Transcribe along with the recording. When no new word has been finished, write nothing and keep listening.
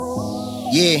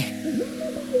Yeah.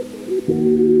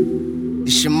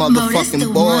 It's your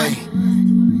motherfucking boy.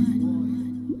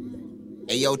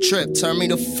 Hey, yo, Trip, turn me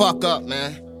the fuck up,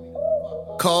 man.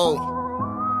 Cold.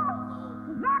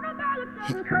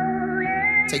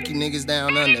 Take you niggas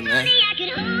down under, man.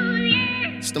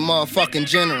 It's the motherfucking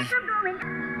general.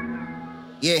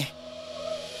 Yeah.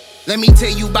 Let me tell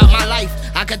you about my life.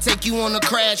 I could take you on a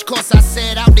crash course. I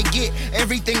set out to get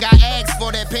everything I asked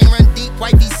for. That pain run deep.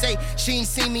 Wifey say she ain't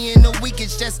seen me in a week.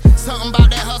 It's just something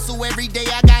about that hustle. Every day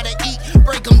I gotta eat.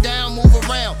 Break them down, move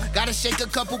around. Gotta shake a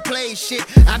couple plays. Shit,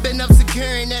 I've been up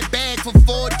securing that bag for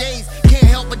 4 days. Can't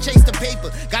help but chase the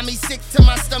paper. Got me sick to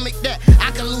my stomach that I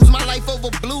can lose my life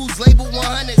over blues. Label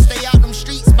 100. Stay out them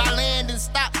streets by land and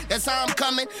stop. That's how I'm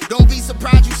coming. Don't be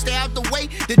surprised you stay out the way.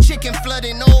 The chicken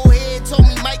flooding old head told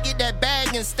me might get that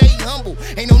bag and stay humble.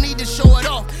 Ain't no need to show it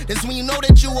off. That's when you know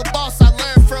that you a boss. I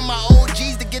learned from my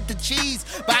OGs to get the cheese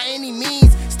by any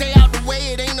means. Stay out the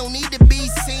way, it ain't no need to be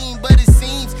seen. But it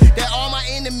seems that all my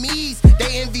enemies,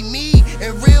 they envy me.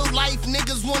 In real life,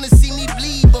 niggas wanna see me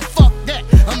bleed. But fuck that,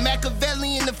 I'm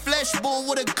Machiavelli in the flesh, bull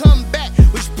with a comeback.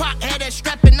 Which Pac had that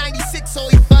strap in 96, so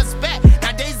he bust back.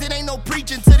 Nowadays it ain't no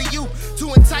preaching to the youth.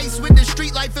 Too enticed with the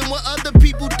street life and what other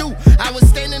people do. I was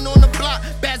standing on the block,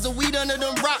 bags of weed under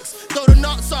them rocks. Throw the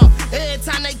knocks off every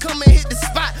time they come and hit the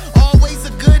spot. Always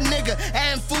a good nigga,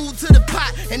 adding food to the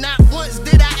pot. And not once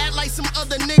did I act like some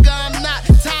other nigga I'm not.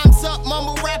 Time's up,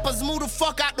 mumble rappers, move the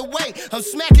fuck out the way. I'm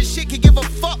smacking shit, can give a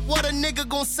fuck what a nigga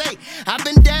gon' say. I've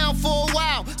been down for a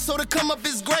while, so the come up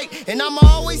is great. And I'ma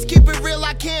always keep it real,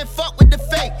 I can't fuck with the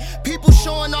fake. People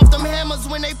showing off them hammers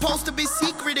when they supposed to be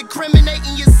secret,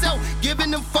 incriminating yourself.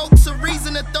 Giving them folks a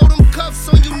reason to throw them cuffs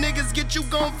on you niggas, get you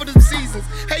gone for them seasons.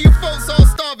 Hey, you folks all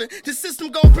starving, the system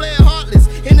gon' play it heartless.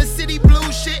 In the city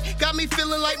blue shit, got me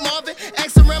feeling like Marvin.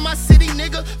 Ask around my city,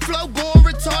 nigga, flow going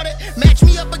retarded. Match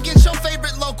me up against your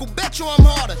favorite local, bet you I'm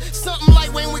harder. Something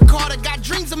like Wayne with Carter, got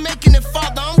dreams of making it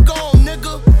farther. I'm gone,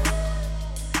 nigga.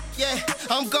 Yeah,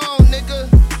 I'm gone, nigga.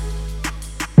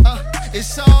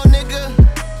 It's all, nigga.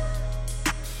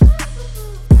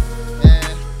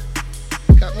 Yeah,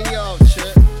 cut me off,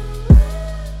 Trip.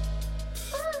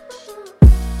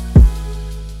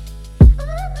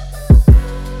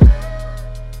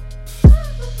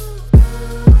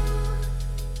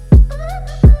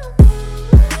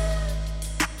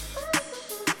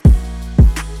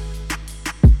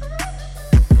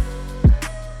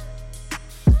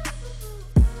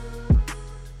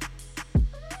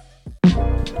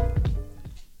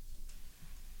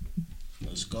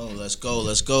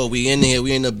 Let's go. We in here.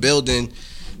 We in the building.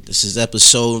 This is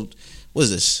episode, what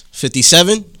is this,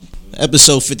 57?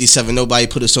 Episode 57. Nobody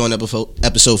put us on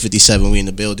episode 57. We in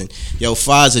the building. Yo,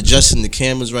 Faz adjusting the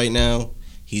cameras right now.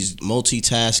 He's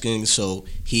multitasking, so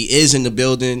he is in the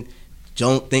building.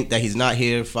 Don't think that he's not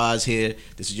here. Faz here.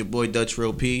 This is your boy Dutch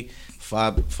Real P.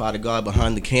 Father God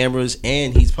behind the cameras,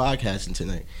 and he's podcasting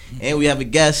tonight. And we have a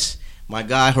guest, my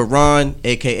guy Haron,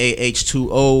 aka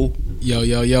H2o.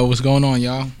 Yo, what's going on,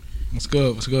 y'all? What's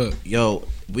good? Yo,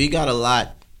 we got a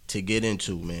lot to get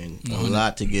into, man. A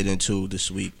lot to get into this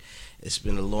week. It's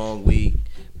been a long week,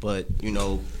 but you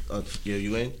know,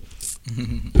 you in?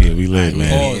 Yeah, we lit,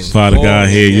 man. Father God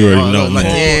here, you already know,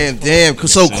 man. Damn.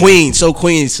 So Queens. The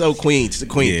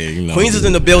Queen. Yeah, you know, Queens is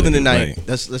in the building tonight. Right.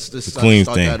 Let's start thing.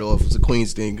 that off. It's a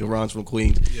Queens thing. Ron's from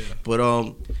Queens. Yeah. But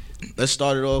let's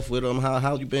start it off with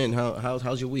how you been?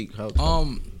 How's your week?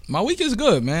 My week is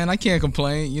good, man. I can't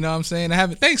complain. You know what I'm saying?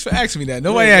 Thanks for asking me that.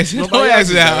 Nobody asked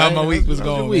me how my week was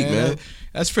going, man.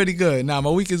 That's pretty good. Nah, my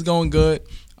week is going good.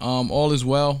 All is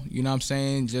well. You know what I'm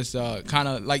saying? Just kind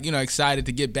of like, you know, excited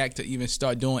to get back to even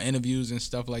start doing interviews and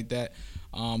stuff like that.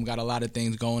 Got a lot of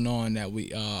things going on that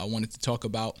I wanted to talk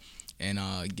about and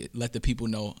let the people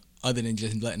know, other than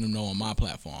just letting them know on my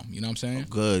platform. You know what I'm saying?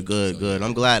 Good.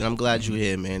 I'm glad you're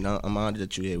here, man. I'm honored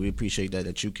that you're here. We appreciate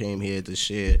that you came here to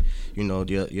share, you know,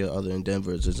 your other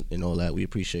endeavors and all that. We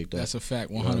appreciate that. That's a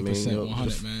fact, 100%, you know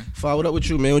 100, man. What up with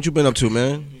you, man? What you been up to,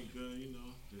 man? Good, you know,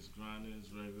 just grinding as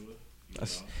regular.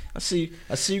 I see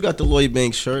you got the Lloyd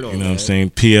Banks shirt on. You know what I'm saying?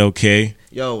 PLK.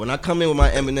 Yo, when I come in with my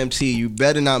Eminem tee, you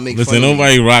better not make fun of me. Listen,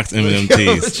 nobody rocks Eminem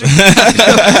tees.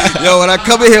 Yo, when I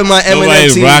come in here with my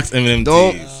Eminem tee, nobody rocks Eminem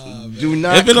tees. Do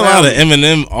not. There's been a lot of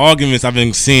Eminem arguments I've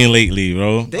been seeing lately,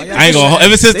 bro. I ain't gonna.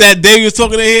 Ever since that day we was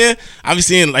talking in here, I've been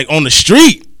seeing like on the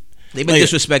street. They've been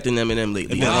disrespecting Eminem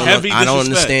lately. I don't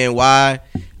understand why.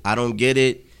 I don't get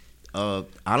it. I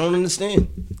don't understand.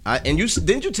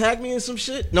 Didn't you tag me in some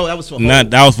shit? No, that was for Hope. Nah,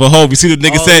 that was for Hope. You see what the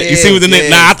nigga said? You see what the nigga?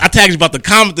 Nah, I tagged you about the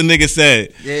comment the nigga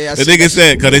said. Yeah, the nigga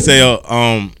said because they say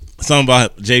something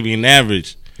about J being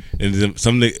average, and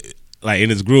some nigga. like in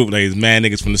his group, like his mad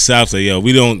niggas from the South say, yo,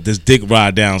 we don't just dick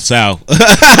ride down South. The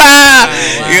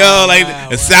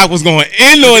South was going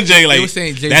in on Jay. Like, they were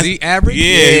saying Jay-Z average?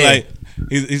 Yeah. Like,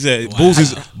 he said,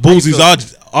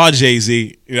 Boosie's are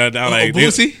Jay-Z. You know, down like,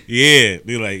 Boosie? Yeah.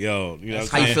 They're like, yo. You know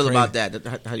how you feel about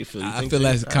that? How you feel? I feel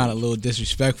that's kind of a little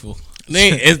disrespectful.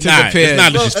 It's not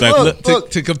disrespectful.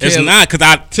 To compare, it's not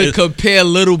because compare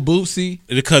Little Boosie.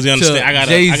 Because you understand, I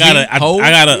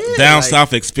got a down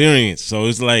south experience, so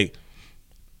it's like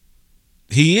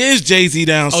he is Jay-Z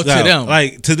down south. To them,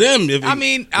 like to them.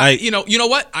 You know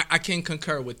what? I can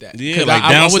concur with that. Yeah, like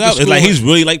down south, it's like he's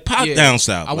really like pop down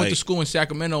south. I went to school in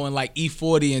Sacramento and like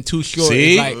E40 and Too Short.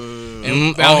 See? Like,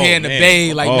 and out here in the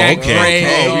Bay, like Mac Gray.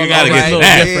 You gotta get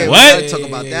that. Yeah, what? Talk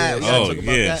about that.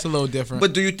 It's a little different.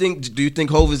 But do you think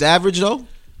Hov is average though?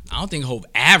 I don't think Hov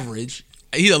average.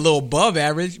 He's a little above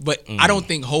average, but I don't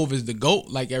think Hov is the GOAT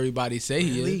like everybody say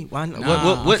he is. Why not?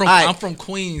 Nah, I'm from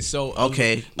Queens, so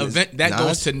okay. Event that Nas?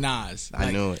 goes to Nas. I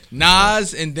knew it.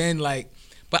 Nas, and then like,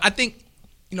 but I think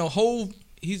Hov,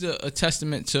 he's a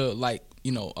testament to like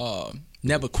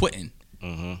never quitting.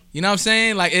 Mm-hmm. You know what I'm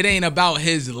saying? Like it ain't about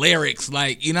his lyrics.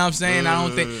 Like you know what I'm saying? I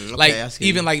don't think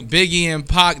even like Biggie and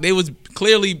Pac, they was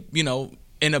clearly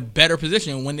in a better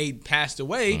position when they passed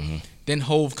away. Mm-hmm. Then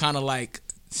Hov kind of like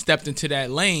stepped into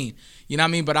that lane, you know what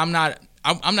I mean? But I'm not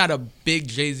a big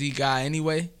Jay-Z guy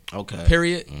anyway. Okay.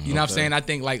 Period. You know what I'm saying? I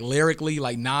think like lyrically,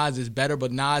 like Nas is better,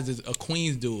 but Nas is a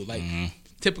Queens dude. Like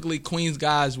typically Queens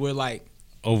guys were like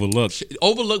overlooked,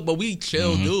 but we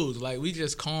chill dudes. Like we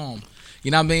just calm. You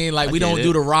know what I mean? Like we don't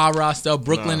do the rah-rah stuff,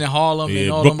 Brooklyn and Harlem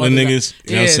and all Brooklyn them niggas.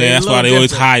 You know what I'm saying? That's why they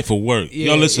always hide for work.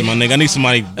 Yo, listen, my nigga, I need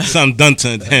something done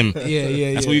to him.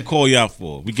 Yeah. That's what we call y'all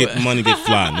for. We get the money, get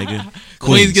fly, nigga.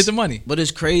 Queens get the money. But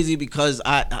it's crazy because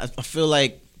I feel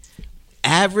like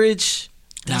average.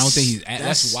 I don't think he's.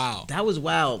 That's wild. That was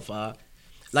wild, Fa.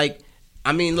 Like,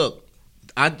 I mean, look,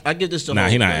 I give this to. Nah,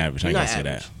 he not average. I can't say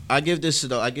that. I give this to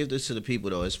the people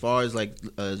though. As far as like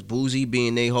Boosie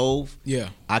being they Hov,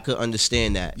 I could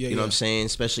understand that. You know what I'm saying,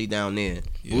 especially down there.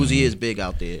 Yeah. Boosie is big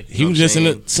out there. He was just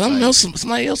in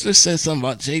somebody else just said something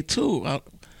about Jay too.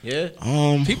 Yeah.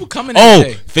 People coming.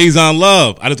 Faison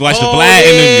Love. I just watched the Vlad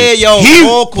interview. Yo,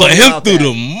 he put him through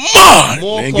the mud.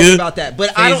 More nigga. About that,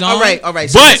 but I don't. All right.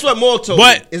 So that's what more told me.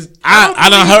 Is I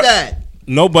don't heard that.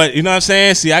 No, but you know what I'm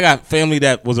saying? See, I got family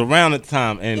that was around at the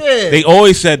time, and they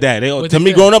always said that. To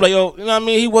me growing up, like, yo, you know what I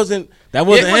mean? That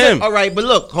wasn't him. All right, but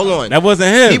look, hold on. That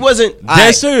wasn't him. He wasn't.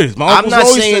 Dead serious. I'm not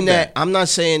saying that. I'm not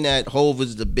saying that Hov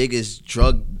is the biggest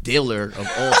drug dealer of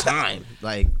all time.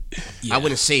 Like, I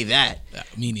wouldn't say that.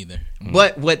 Me neither.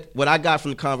 But what I got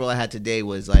from the convo I had today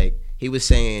was like, he was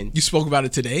saying. You spoke about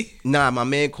it today? Nah, my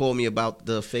man called me about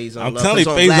the Faison. I'm telling you,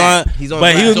 Faison. He's on.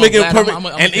 But he was making it perfect, I'm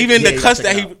and even the cuss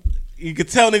that you could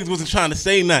tell niggas wasn't trying to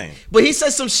say nothing. But he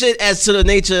said some shit as to the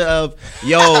nature of,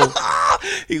 yo.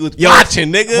 He was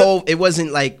watching, nigga. It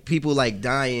wasn't like people like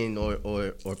dying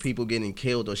or people getting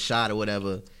killed or shot or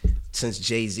whatever since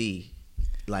Jay-Z.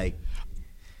 Like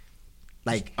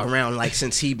around, like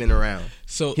since he been around.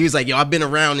 So he was like, yo, I've been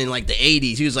around in like the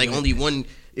 80s. He was like,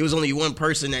 it was only one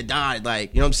person that died.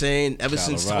 Like, you know what I'm saying? Ever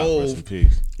since Hov. You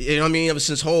know what I mean? Ever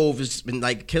since Hov, it's been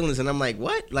like killings. And I'm like,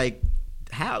 what? Like,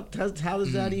 how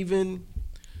does that even?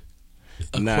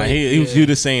 Nah, he was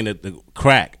just saying that the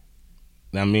crack.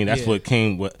 I mean, that's what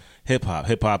came with hip hop.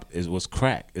 Hip hop was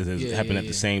crack. It happened at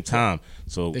the same time.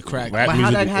 So the crack. But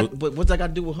how that happen? What's that got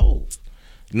to do with Hov?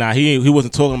 Nah, he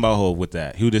wasn't talking about Hov with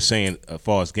that. He was just saying, as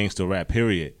far as gangster rap,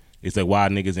 period. It's like why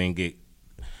niggas in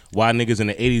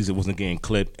the 80s it wasn't getting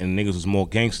clipped and niggas was more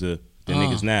gangster than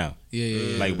niggas now.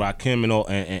 Yeah. Like Rakim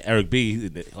and Eric B.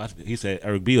 He said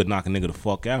Eric B would knock a nigga the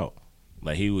fuck out.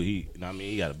 Like he you know what I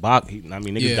mean, he got a box.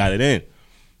 Niggas got it in.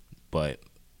 But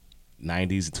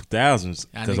 90s and 2000s,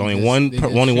 because only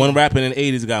one rapper in the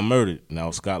 80s got murdered.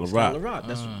 Now Scott LaRock.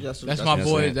 That's my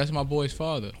boy. That's my boy's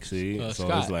father. See, so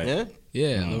Scott. it's like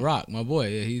LaRock, my boy.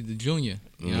 Yeah, he's the junior.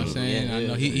 You know what I'm saying? I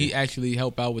know he actually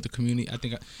helped out with the community. I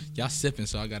think y'all sipping,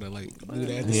 so I gotta like do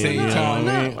that at the same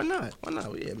time. Why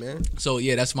not? Yeah, man. So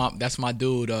yeah, that's my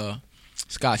dude.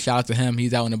 Scott, shout out to him.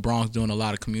 He's out in the Bronx doing a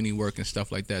lot of community work and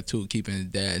stuff like that too, keeping his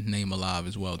dad's name alive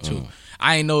as well too.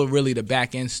 I ain't know really the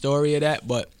back end story of that,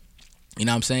 but you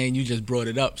know what I'm saying? You just brought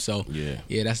it up. So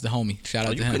yeah, that's the homie. Shout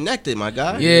out to him. Connected, my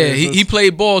guy. Yeah, he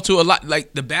played ball too a lot.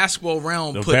 Like the basketball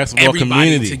realm put everybody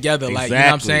community together. Like you know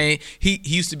what I'm saying? He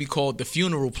used to be called the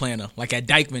funeral planner. Like at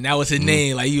Dykeman, that was his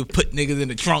name. Like you put niggas in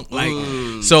the trunk.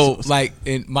 Like so like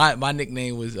and my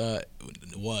nickname was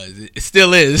it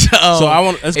still is. So I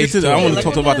want let's get to I want to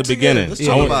talk about the beginning.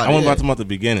 I want to talk about the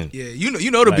beginning. Yeah, you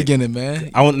know the beginning,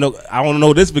 man. I want to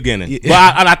know this beginning. Yeah.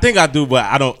 But I think I do, but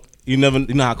I don't. you know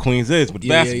how Queens is with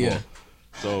basketball. Yeah.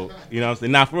 So, you know what I'm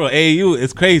saying? Not for real. AAU,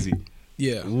 it's crazy.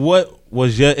 Yeah. What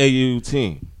was your AAU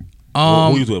team?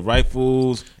 Who you with?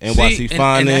 Rifles, NYC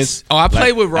Finest? I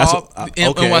played with Rob,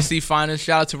 NYC Finest.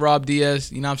 Shout out to Rob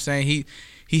Diaz. You know what I'm saying?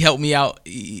 He helped me out.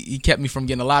 He kept me from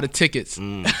getting a lot of tickets.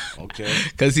 Okay.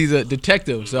 Because he's a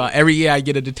detective. So every year I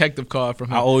get a detective card from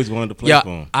him. I always wanted to play for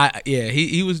him.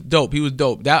 He was dope. He was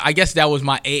dope. I guess that was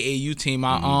my AAU team.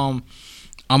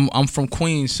 I'm from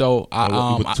Queens, so you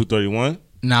went to 231?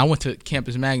 No, I went to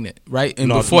Campus Magnet, right? And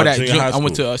before that, I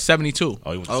went to 72.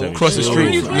 Oh, you went to 72. Across the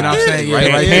street. You know what I'm saying? Yeah,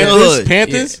 right there.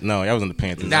 Panthers? Yeah. No, I was in the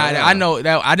Panthers. Nah, I know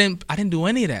that I didn't do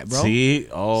any of that, bro. See?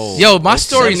 Yo, my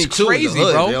story is crazy,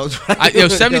 bro.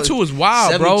 72 was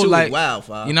wild, bro. Like, wild,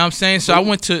 you know what I'm saying? So I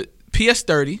went to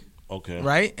PS30. Okay.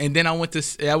 Right, and then I went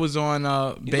to. I was on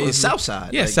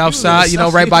Southside. Yeah, Southside. You know,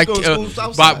 right by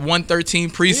 113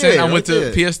 precinct. I went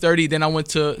to PS30. Then I went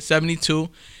to 72.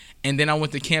 And then I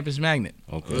went to Campus Magnet.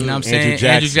 Okay. You know what I'm saying?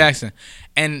 Andrew Jackson.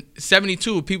 And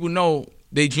 72, people know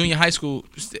they junior high school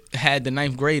had the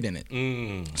 9th grade in it.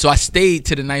 So I stayed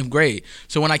to the 9th grade.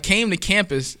 So when I came to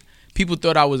campus, people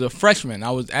thought I was a freshman.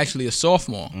 I was actually a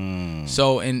sophomore.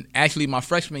 So, and actually my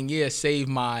freshman year saved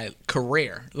my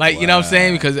career. Like, you know what I'm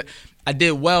saying? Because I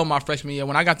did well my freshman year.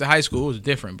 When I got to high school, it was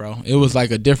different, bro. It was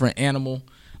like a different animal.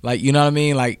 Like, you know what I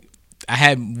mean? Like, I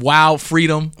had wild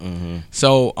freedom,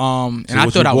 so and I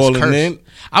thought I was cursed.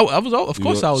 I was, of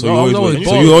course, I was. So always balling.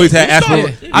 So you always had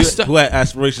aspirations. Who had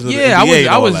aspirations? Of the NBA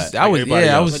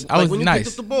I was when nice. You picked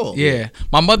up the ball. Yeah,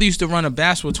 my mother used to run a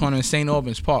basketball tournament in St.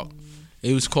 Albans Park.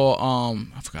 It was called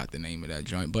I forgot the name of that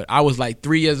joint, but I was like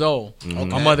 3 years old.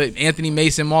 My mother, Anthony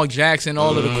Mason, Mark Jackson,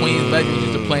 all of the Queens legends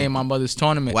used to play in my mother's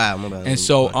tournament. Wow, and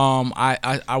so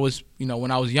I was, you know,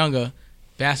 when I was younger,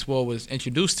 basketball was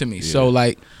introduced to me. Yeah. So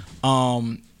like.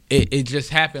 It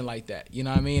just happened like that, you know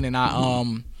what I mean? And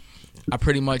I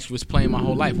pretty much was playing my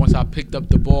whole life. Once I picked up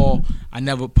the ball, I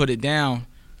never put it down.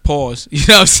 Pause. You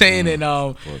know what I'm saying? And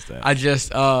I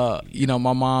just you know,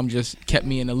 my mom just kept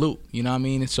me in the loop. You know what I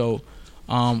mean? And so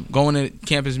going to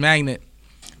Campus Magnet,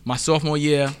 my sophomore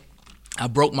year, I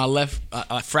broke my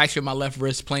I fractured my left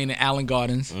wrist playing in Allen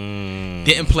Gardens.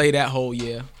 Didn't play that whole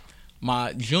year.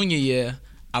 My junior year,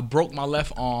 I broke my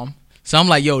left arm. So I'm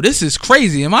like, yo, this is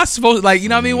crazy. Am I supposed to, like, you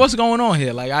know what I mean? What's going on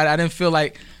here? Like, I didn't feel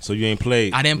like. So you ain't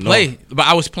played? I didn't play. But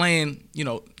I was playing, you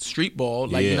know, street ball.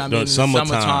 Like, you know what I mean? In the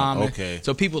summertime. Okay.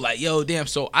 So people like, yo, damn.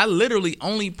 So I literally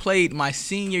only played my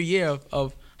senior year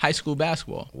of high school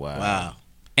basketball. Wow.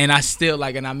 And I still,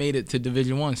 like, and I made it to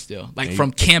Division I still. Like,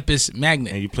 from Campus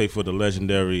Magnet. And you played for the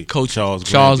legendary coach Charles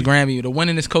Granby, the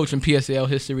winningest coach in PSAL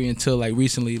history until, like,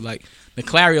 recently. Like,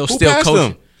 Niclario still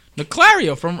coaching.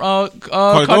 Niclario from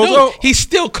Cardozo. He's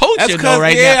still coaching though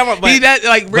right now.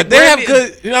 But they have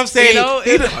good. You know what I'm saying? You know,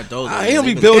 he don't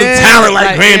be building talent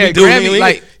like Granby do. Granby,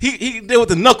 like he deal with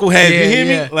the knuckleheads. You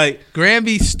hear me? Like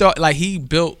Granby he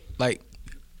built, like,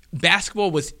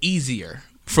 basketball was easier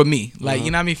for me. Like,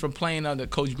 you know what I mean? From playing under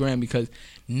Coach Graham, because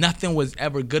nothing was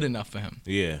ever good enough for him.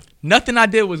 Yeah. Nothing I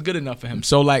did was good enough for him.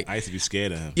 So like I used to be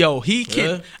scared of him. Yo, he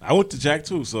can't. I went to Jack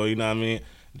too, so you know what I mean.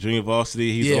 Junior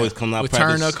varsity, he's always coming out with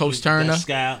practice. Turner, Coach Turner.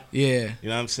 Scout. Yeah. You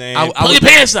know what I'm saying? Pull your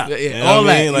pants up. Yeah, you know all that.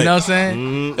 Like, you know what I'm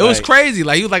saying? It was crazy.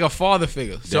 Like, he was like a father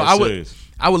figure. So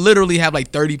I would literally have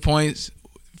like 30 points,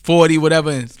 40, whatever,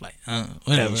 and it's like,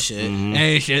 whatever. Ain't shit.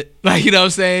 Ain't shit. Like, you know what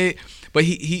I'm saying? But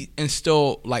he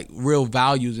instilled like real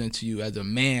values into you as a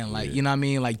man. Like, you know what I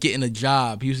mean? Like getting a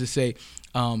job. He used to say,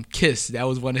 KISS. That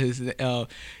was one of his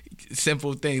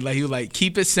simple things. Like, he was like,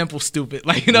 keep it simple, stupid.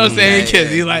 Like, you know what I'm saying?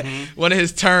 KISS. He's like one of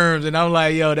his terms. And I'm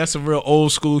like, yo, that's some real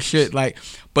old school shit. Like,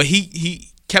 but he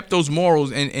kept those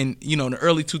morals. And you know, in the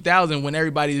early 2000s, when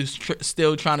everybody was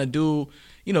still trying to do,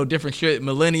 you know, different shit,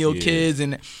 millennial kids,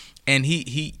 and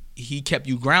he kept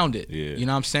you grounded. Yeah. You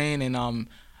know what I'm saying? And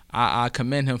I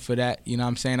commend him for that. You know what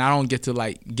I'm saying? I don't get to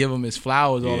like give him his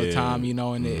flowers all the time, you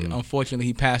know, and unfortunately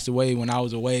he passed away when I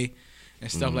was away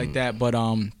and stuff like that. But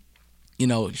you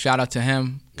know, shout out to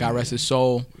him. God rest his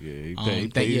soul.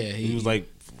 Yeah, he was like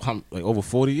over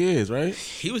 40 years, right?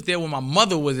 He was there when my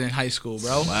mother was in high school,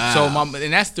 bro. Wow. So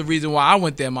and that's the reason why I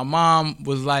went there. My mom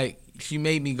was like, she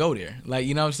made me go there. Like,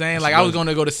 you know what I'm saying? Like, I was going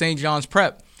to go to St. John's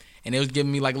Prep, and they was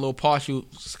giving me like a little partial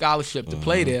scholarship to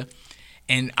play there.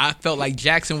 And I felt like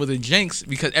Jackson was a jinx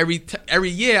because every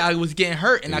year I was getting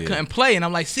hurt and I couldn't play. And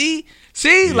I'm like, see,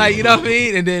 like, you know what I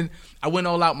mean? And then I went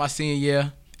all out my senior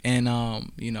year, and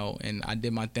you know, and I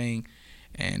did my thing,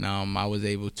 and I was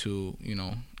able to, you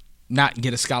know, not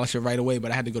get a scholarship right away,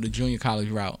 but I had to go the junior college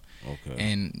route. Okay.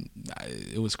 And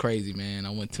it was crazy, man.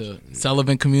 I went to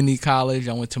Sullivan Community College.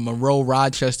 I went to Monroe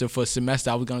Rochester for a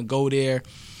semester. I was gonna go there.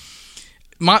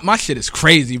 my shit is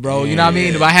crazy, bro. You know what I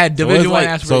mean? If I had Division I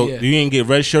aspirate, so you didn't get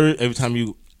redshirted every time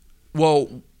you. Well,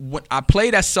 when I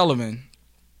played at Sullivan,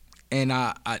 and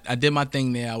I did my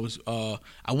thing there.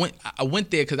 I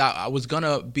went there because I was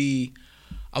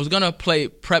gonna play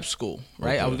prep school,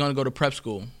 right? Okay. I was gonna go to prep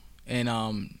school,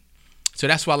 and so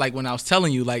that's why, like, when I was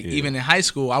telling you, like, even in high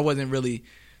school, I wasn't really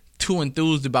too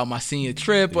enthused about my senior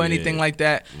trip or anything like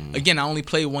that. Again, I only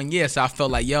played 1 year, so I felt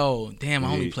like, yo, damn,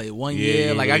 I only played 1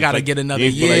 year. Like, I gotta get another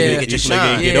year. Get your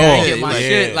shine. Get my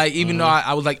shit. Like, even though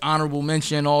I was like honorable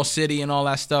mention, all city and all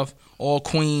that stuff, all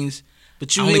Queens.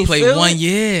 But you only played 1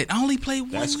 year. I only played 1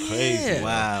 year. That's crazy.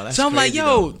 Wow. That's so I'm crazy, like,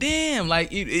 yo, damn.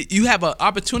 Like, you have an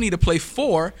opportunity to play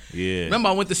 4. Yeah. Remember,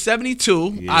 I went to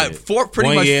 72. Yeah. I pretty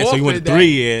 1 much year, so you went that. 3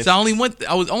 years. So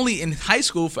I was only in high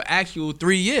school for actual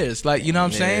 3 years. Like, you know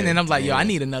what I'm saying? And I'm like, yo, I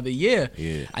need another year.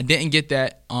 Yeah. I didn't get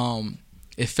that.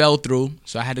 It fell through,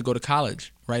 so I had to go to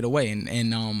college right away. And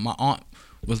my aunt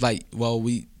was like, well,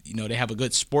 they have a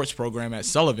good sports program at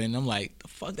Sullivan. I'm like, the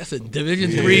fuck, that's a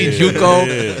Division III JUCO.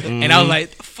 Yeah. And I was like,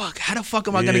 fuck, how the fuck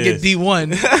am I gonna get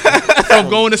D1 from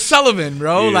going to Sullivan,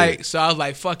 bro? Yeah. Like, so I was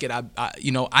like, fuck it.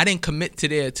 I didn't commit to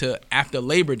there till after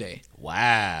Labor Day.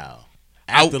 Wow.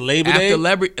 After Labor Day?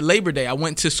 After Labor Day, I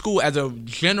went to school as a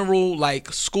general,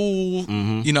 like, school.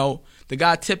 You know, the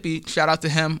guy Tippy, shout out to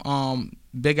him,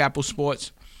 Big Apple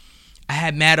Sports. I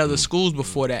had mad other schools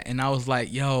before that, and I was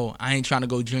like, yo, I ain't trying to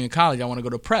go junior college. I want to go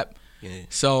to prep. Yeah.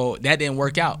 So that didn't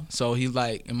work out. So he's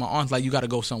like, and my aunt's like, you got to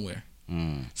go somewhere.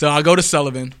 So I go to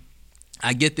Sullivan.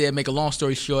 I get there, make a long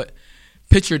story short,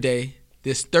 picture day.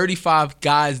 There's 35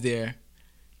 guys there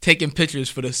taking pictures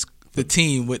for the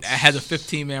team. Has a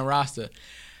 15-man roster.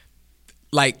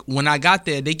 Like, when I got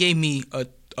there, they gave me a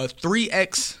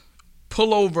 3X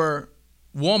pullover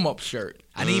warm-up shirt.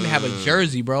 I didn't even have a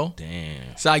jersey, bro.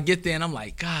 Damn. So I get there and I'm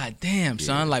like, God damn,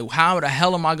 son. Like, how the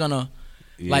hell am I gonna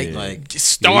like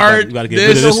start you gotta get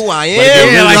this? You know who I am.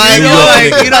 You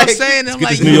know what I'm saying? I'm get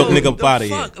like, this New York nigga up out of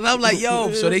here. And I'm like,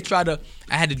 yo. So they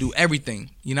I had to do everything.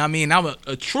 You know what I mean? I'm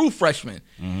a true freshman.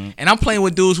 And I'm playing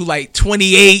with dudes who like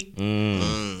 28,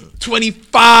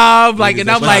 25, like,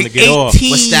 and I'm like 18.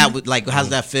 What's that like? How's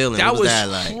that feeling? That was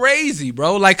like? Crazy,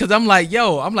 bro. Like, cause I'm like,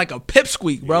 yo, I'm like a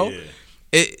pipsqueak, bro. Yeah.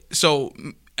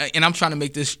 And I'm trying to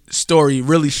make this story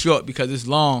really short because it's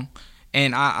long.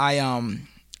 And I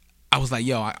was like,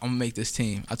 yo, I'm gonna make this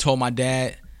team. I told my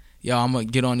dad, yo, I'm gonna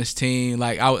get on this team.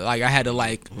 Like, I had to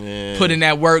put in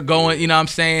that work going. You know what I'm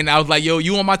saying? I was like, yo,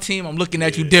 you on my team? I'm looking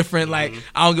at you different. Like,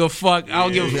 I don't give a fuck. I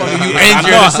don't give a fuck if you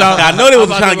injured or something. I know they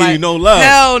wasn't trying to give you no love.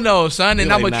 Hell no, son. And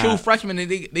You're I'm like, a true freshman, and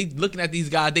they looking at these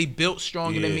guys. They built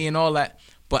stronger than me and all that.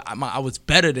 But I was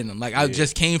better than them. Like, I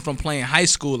just came from playing high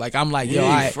school. Like, I'm like, yo,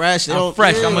 I'm fresh. I'm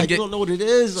gonna you don't know what it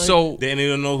is. Like, so they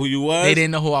didn't know who you was. They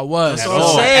didn't know who I was. That's what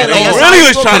I'm saying. Really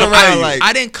was trying to play you.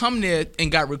 I didn't come there and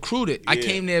got recruited. I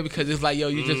came there because it's like, yo,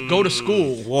 you just go to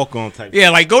school, walk on type.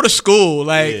 Yeah, like, go to school,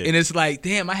 like, and it's like,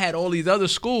 damn, I had all these other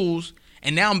schools,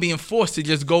 and now I'm being forced to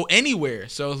just go anywhere.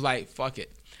 So it's like, fuck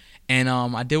it. And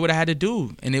I did what I had to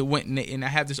do, and it went. And I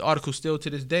have this article still to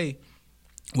this day,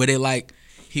 where they like,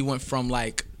 he went from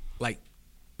like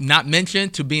not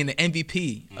mentioned to being the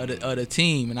MVP of the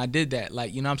team, and I did that,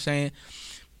 like, you know what I'm saying?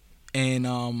 And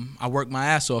I worked my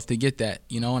ass off to get that,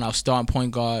 you know, and I was starting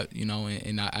point guard, you know,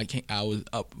 and I was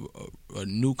up a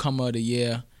newcomer of the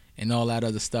year and all that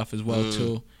other stuff as well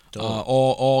too.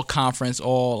 All conference,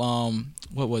 all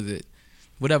what was it?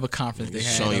 Whatever conference they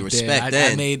had. Showing you respect.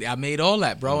 I made all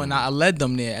that, bro, and I led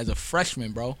them there as a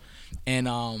freshman, bro.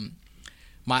 And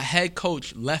my head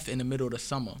coach left in the middle of the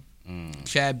summer.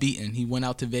 Chad Beaton, he went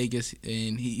out to Vegas,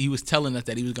 and he was telling us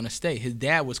that he was going to stay. His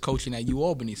dad was coaching at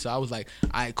UAlbany, so I was like, all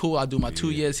right, cool, I'll do my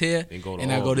 2 years here,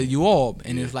 and I go to UAlb.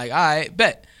 And it's like, all right,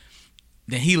 bet.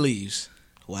 Then he leaves.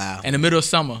 Wow. In the middle of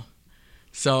summer.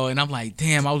 So, and I'm like,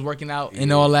 damn, I was working out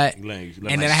and all that. And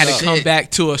then I had to come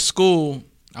back to a school.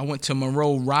 I went to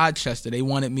Monroe Rochester. They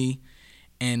wanted me.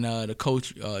 And the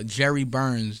coach, Jerry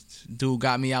Burns, dude,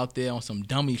 got me out there on some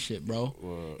dummy shit, bro.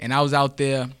 Whoa. And I was out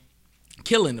there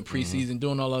killing the preseason,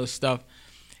 doing all other stuff,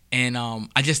 and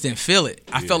I just didn't feel it.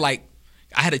 I felt like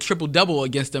I had a triple-double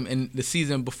against them in the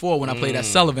season before when I played at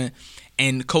Sullivan,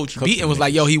 and Coach Beaton was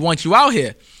like, yo, he wants you out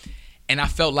here. And I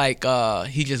felt like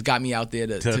he just got me out there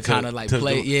to kind of like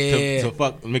play. To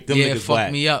make them niggas fuck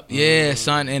black. me up. Yeah,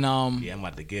 son. And I'm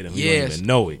about to get him. You don't even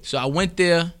know it. So I went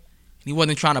there, and he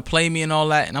wasn't trying to play me and all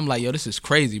that, and I'm like, yo, this is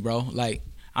crazy, bro. Like,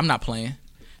 I'm not playing.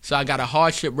 So I got a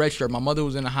hardship red shirt. My mother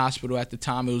was in the hospital at the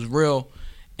time. It was real.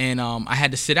 And I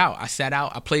had to sit out. I sat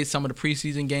out. I played some of the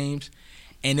preseason games.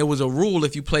 And there was a rule,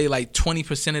 if you play like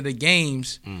 20% of the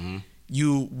games,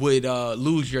 you would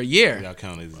lose your year. Yeah,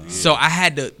 counted, yeah. So I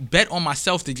had to bet on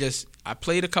myself to just. I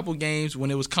played a couple games when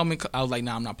it was coming. I was like,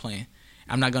 nah, I'm not playing.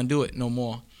 I'm not gonna do it no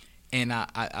more. And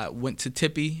I went to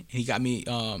Tippy. He got me.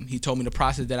 He told me the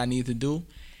process that I needed to do.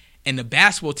 And the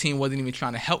basketball team wasn't even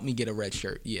trying to help me get a red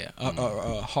shirt. Yeah,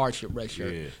 a hardship red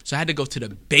shirt. Yeah. So I had to go to the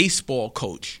baseball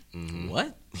coach. Mm-hmm.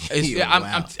 What?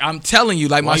 I'm telling you,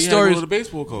 like, my story. Why you had to go to the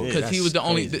baseball coach? Because he was the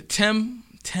only Tim,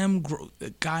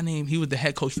 the guy named. He was the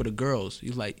head coach for the girls. He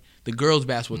was like the girls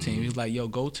basketball team. He was like, yo,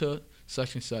 go to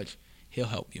such and such. He'll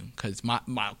help you. Because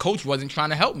my coach wasn't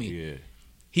trying to help me. Yeah.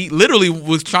 He literally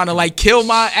was trying to like kill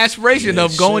my aspiration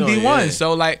of going D1. Yeah.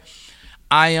 So like.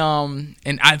 And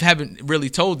I haven't really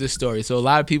told this story, so a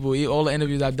lot of people, all the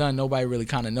interviews I've done, nobody really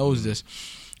kind of knows this.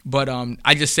 But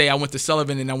I just say I went to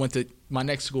Sullivan and I went to my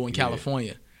next school in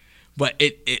California. But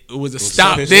it was a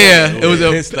stop there. It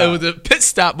was a pit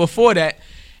stop before that,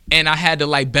 and I had to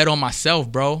like bet on myself,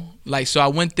 bro. Like, so I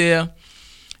went there,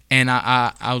 and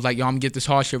I was like, yo, I'm gonna get this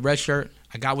hardship red shirt.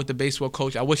 I got with the baseball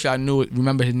coach. I wish I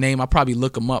remember his name. I'll probably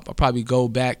look him up. I'll probably go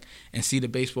back and see the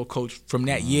baseball coach from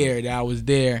that year that I was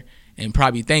there. And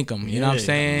probably thank him, you know what I'm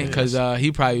saying? Because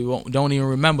he probably don't even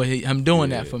remember him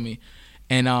doing that for me.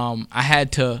 And I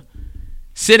had to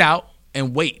sit out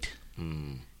and wait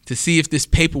to see if this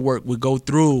paperwork would go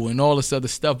through and all this other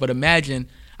stuff. But imagine,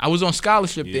 I was on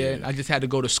scholarship there. I just had to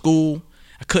go to school.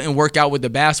 I couldn't work out with the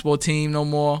basketball team no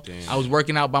more. Damn. I was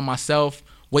working out by myself,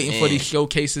 waiting for these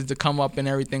showcases to come up and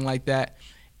everything like that.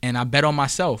 And I bet on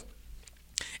myself.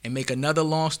 And make another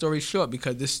long story short,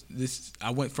 because this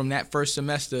I went from that first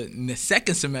semester, and the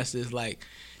second semester is like,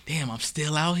 damn, I'm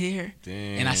still out here,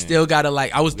 and I still gotta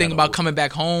like. I was thinking about coming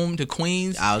back home to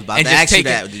Queens. I was about to ask you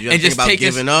that. Did you ever think about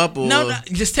giving up? Or? No,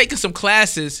 just taking some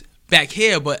classes back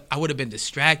here, but I would have been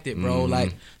distracted, bro.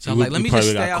 Like, so I'm like, let me just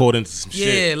stay out. Caught into some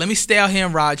shit. Let me stay out here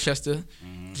in Rochester.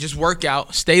 Just work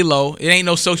out, stay low. It ain't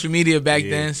no social media back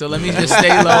then, so let me just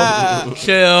stay low,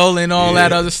 chill, and all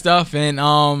that other stuff. And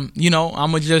I'm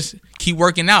gonna just keep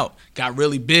working out. Got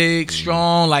really big,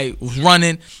 strong, like was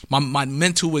running. My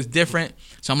mental was different,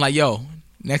 so I'm like, yo,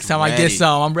 next time I get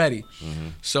some, I'm ready.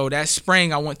 So that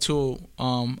spring, I went to.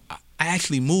 I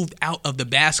actually moved out of the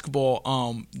basketball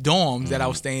dorms that I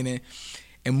was staying in.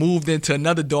 And moved into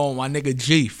another dorm, my nigga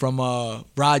G from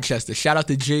Rochester. Shout out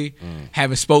to G.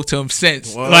 Haven't spoke to him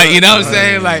since. What? Like, you know what I'm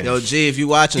saying? Like, yo, G, if you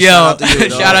watching, shout out to you.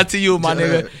 Shout out to you, my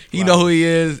nigga. You know who he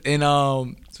is. And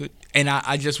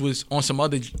I just was on some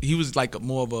other. He was like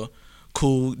more of a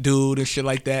cool dude and shit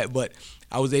like that. But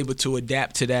I was able to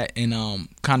adapt to that and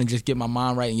kind of just get my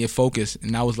mind right and get focused.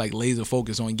 And I was like laser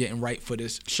focused on getting right for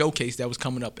this showcase that was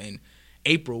coming up in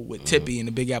April with Tippy and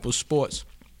the Big Apple Sports.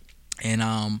 And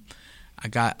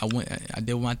I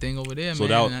did my thing over there, so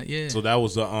man. So that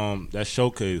was that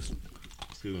showcase.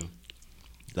 Excuse me.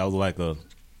 That was like a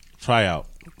tryout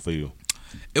for you.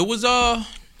 It was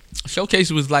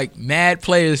showcase was like mad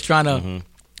players trying to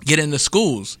get into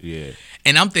schools. Yeah.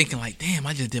 And I'm thinking like, damn,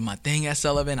 I just did my thing at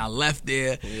Sullivan. I left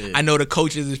there. Yeah. I know the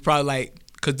coaches is probably like,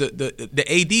 because the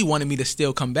AD wanted me to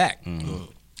still come back,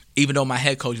 even though my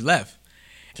head coach left.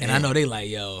 Damn. And I know they like,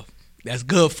 yo. That's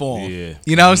good for him. Yeah.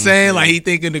 You know what I'm saying? Like, he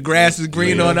thinking the grass is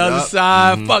green on the other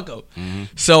side. Fuck him.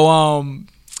 So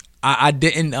I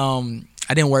didn't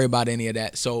worry about any of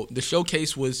that. So the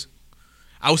showcase was,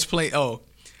 I was playing.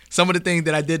 Some of the things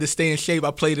that I did to stay in shape,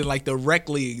 I played in like the rec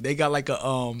league. They got like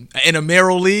an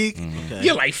intramural league. Okay.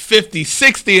 You're like 50,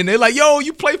 60, and they're like, yo,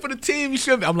 you play for the team. You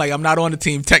should. I'm like, I'm not on the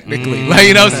team technically. Like,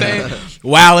 you know what I'm saying?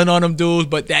 Wilding on them dudes,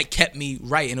 but that kept me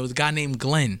right. And it was a guy named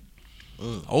Glenn.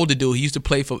 Older dude, he used to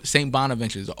play for St.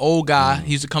 Bonaventures. An old guy,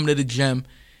 he used to come to the gym,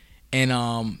 and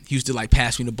he used to like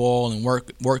pass me the ball and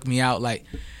work me out. Like,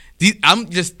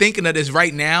 I'm just thinking of this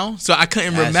right now, so I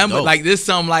couldn't remember. Dope. Like, this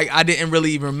something like I didn't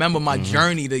really even remember my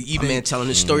journey to even. Man, telling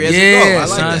the story as it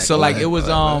goes. I like that. So like it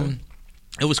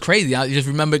was crazy. I just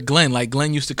remember Glenn. Like,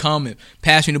 Glenn used to come and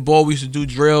pass me the ball. We used to do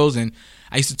drills, and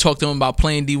I used to talk to him about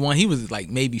playing D1. He was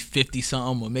like maybe 50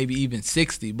 something or maybe even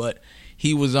 60, but.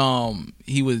 He was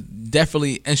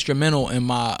definitely instrumental in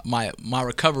my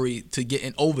recovery to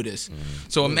getting over this.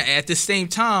 So at the same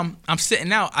time, I'm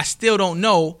sitting out. I still don't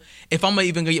know if I'm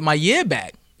even gonna get my year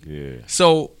back. Yeah.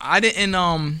 So I didn't.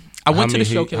 I went to the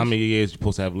showcase. How many years you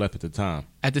supposed to have left at the time?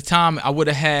 At the time, I would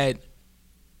have had,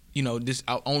 this.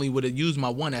 I only would have used my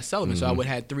one at Sullivan, so I would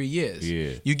have had 3 years.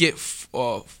 Yeah. You get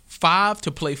 5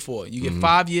 to play 4. You get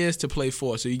 5 years to play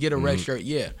 4, so you get a red shirt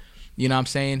year. You know what I'm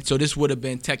saying? So this would have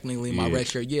been technically my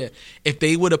redshirt year. If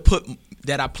they would have put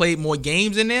that I played more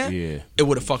games in there, it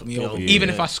would have fucked me over. Yeah. Even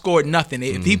if I scored nothing.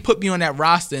 If he put me on that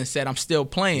roster and said I'm still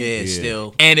playing,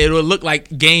 still. And it would look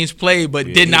like games played but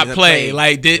did not play.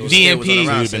 Like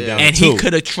DMP. And he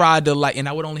could have tried to and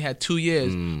I would only had 2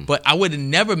 years. But I would have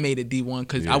never made it D1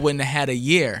 because I wouldn't have had a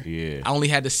year. I only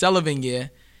had the Sullivan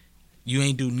year. You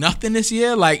ain't do nothing this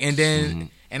year? And then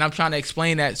and I'm trying to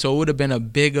explain that, so it would have been a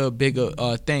bigger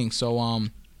thing. So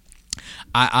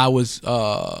I went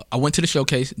to the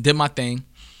showcase, did my thing,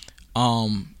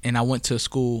 and I went to a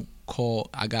school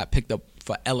I got picked up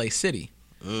for LA City.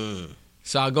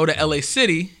 So I go to LA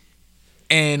City,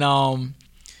 and I'm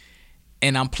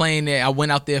playing there. I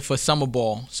went out there for summer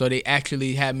ball, so they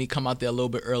actually had me come out there a little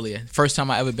bit earlier. First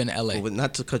time I ever been to LA. Well,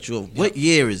 not to cut you off, what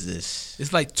year is this?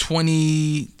 It's like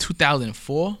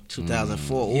 2004.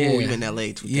 2004. Oh, you in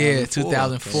LA? 2004. Yeah,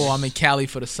 2004. I'm in Cali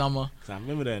for the summer. I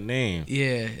remember that name.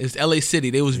 Yeah, it's LA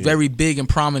City. They was very big and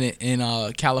prominent in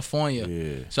California.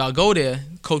 Yeah. So I go there.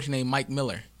 Coach named Mike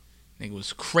Miller. Nigga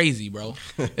was crazy, bro.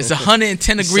 It's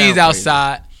 110 degrees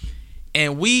outside,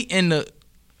 and we in the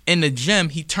gym.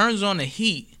 He turns on the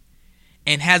heat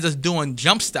and has us doing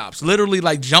jump stops, literally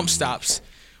like jump stops,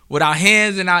 with our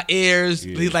hands in our ears.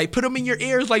 Yeah. He's like, put them in your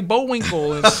ears like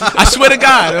Bullwinkle. And I swear to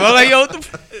God, I'm like, yo,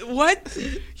 what?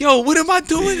 Yo, what am I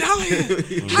doing out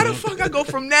here? How the fuck I go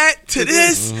from that to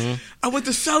this? I went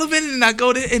to Sullivan and I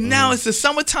go there, and now it's the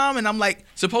summertime, and I'm like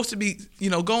supposed to be,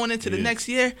 going into the next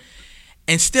year,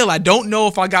 and still I don't know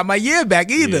if I got my year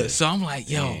back either. So I'm like,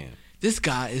 yo, this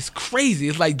guy is crazy.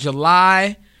 It's like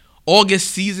July,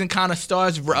 August season kind of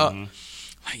starts.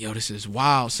 Like, yo, this is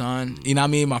wild, son. You know what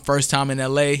I mean? My first time in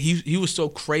LA. He was so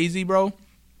crazy, bro.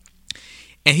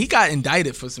 And he got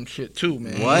indicted for some shit too,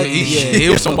 man. What? It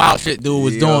was some wild shit dude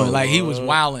was doing. Like, he was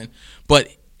wilding.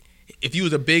 But if you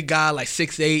was a big guy, like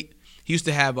 6'8", he used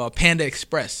to have Panda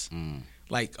Express,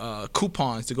 like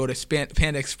coupons to go to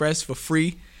Panda Express for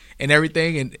free and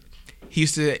everything. And he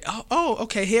used to say, oh,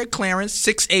 okay, here, Clarence,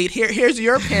 6'8", here's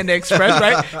your Panda Express,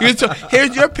 right?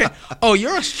 Here's your Oh,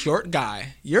 you're a short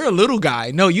guy. You're a little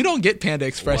guy. No, you don't get Panda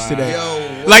Express today.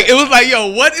 Yo, like, it was like, yo,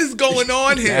 what is going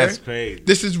on here? That's crazy.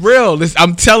 This is real.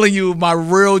 I'm telling you my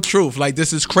real truth. Like,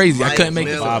 this is crazy. I couldn't make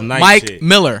it. Mike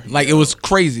Miller. Like, it was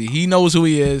crazy. He knows who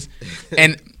he is.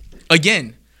 And,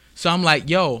 again, so I'm like,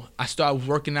 yo, I started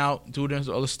working out, doing this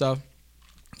other stuff.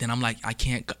 Then I'm like, I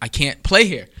can't play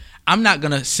here. I'm not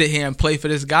gonna sit here and play for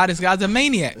this guy. This guy's a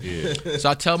maniac. Yeah.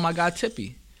 So I tell my guy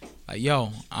Tippy, like,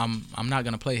 yo, I'm not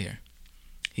gonna play here.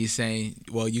 He's saying,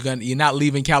 well, you're not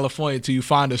leaving California till you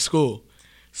find a school.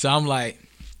 So I'm like,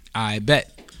 I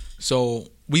bet. So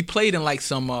we played in like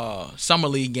some summer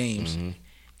league games,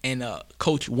 and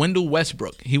Coach Wendell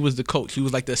Westbrook, he was the coach. He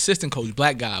was like the assistant coach,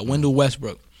 black guy, Wendell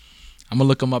Westbrook. I'm gonna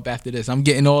look him up after this. I'm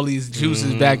getting all these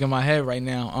juices back in my head right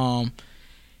now.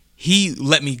 He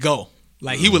let me go.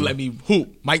 Like, he would let me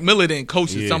hoop. Mike Miller didn't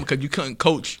coach the summer because you couldn't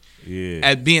coach. Yeah.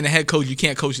 At being a head coach, you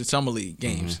can't coach the summer league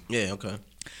games. Yeah, okay.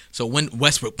 So when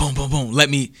Westbrook, boom, boom, boom,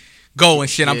 let me go and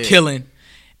shit, I'm killing.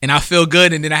 And I feel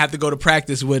good, and then I have to go to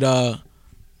practice with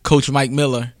Coach Mike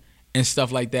Miller and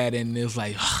stuff like that. And it was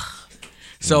like,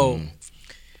 so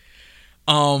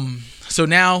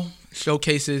now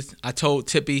showcases, I told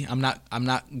Tippy I'm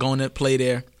not going to play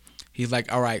there. He's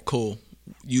like, all right, cool.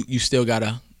 You still got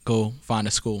to go find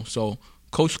a school. So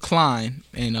Coach Klein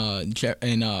in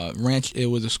Ranch, it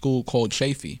was a school called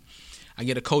Chafee. I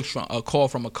get a call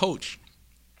from a coach,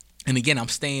 and again, I'm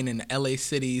staying in the LA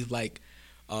City's like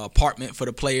apartment for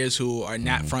the players who are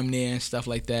not from there and stuff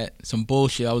like that. Some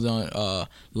bullshit. I was on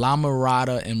La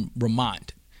Mirada and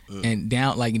Vermont, and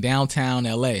downtown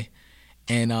LA,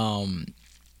 and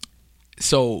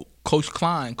so Coach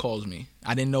Klein calls me.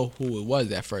 I didn't know who it was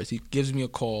at first. He gives me a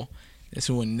call. That's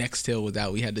when Nextel was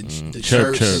out. We had the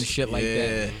church and shit like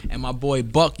that. And my boy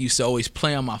Buck used to always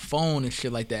play on my phone and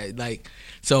shit like that. Like,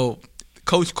 so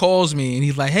Coach calls me and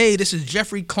he's like, hey, this is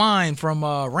Jeffrey Klein from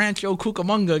Rancho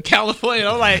Cucamonga, California.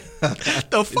 I'm like,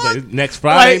 the fuck? Like, next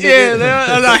Friday? Like,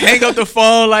 yeah. And I hang up the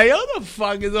phone like, what the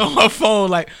fuck is on my phone?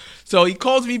 Like, so he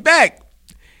calls me back.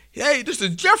 Hey, this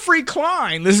is Jeffrey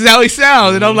Klein. This is how he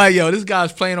sounds. And I'm like, yo, this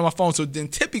guy's playing on my phone. So then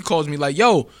Tippy calls me like,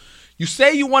 yo, you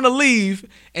say you want to leave,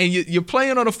 and you're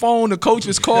playing on the phone. The coach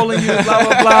is calling you, blah,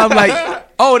 blah, blah. I'm like,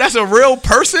 oh, that's a real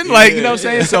person? Like, you know what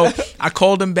I'm saying? So I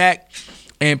called him back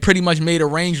and pretty much made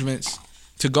arrangements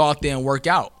to go out there and work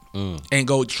out and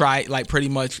go try, like, pretty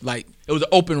much, like, it was an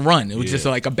open run. It was just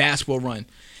like a basketball run.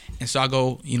 And so I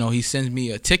go, he sends me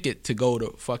a ticket to go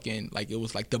to fucking, like, it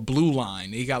was like the Blue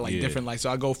Line. He got, like, different, like, so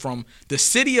I go from the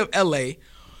city of L.A.,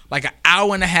 like, an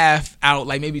hour and a half out,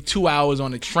 like, maybe 2 hours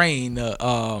on the train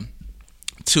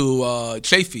to to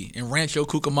Chafee in Rancho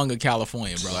Cucamonga,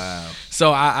 California, bro. Wow.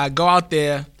 So I go out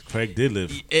there. Craig did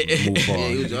move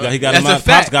far. He got him out.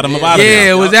 Pops got him up out of there.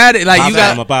 Yeah, it was at it. Like Pops you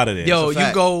got him up out of there. Yo,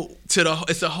 you go to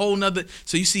it's a whole nother.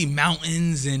 So you see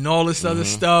mountains and all this other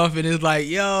stuff, and it's like,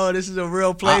 yo, this is a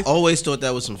real place. I always thought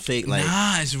that was some fake. Like,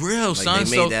 nah, it's real, like son.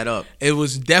 They made that up. It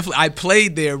was definitely. I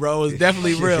played there, bro. It was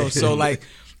definitely real. So like.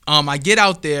 I get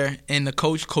out there and the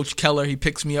Coach Keller, he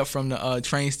picks me up from the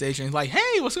train station. He's like,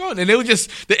 "Hey, what's going on?" And it was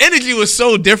just the energy was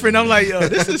so different. I'm like, "Yo,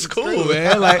 this is cool,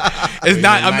 man." Like, it's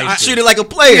not. I treat it like a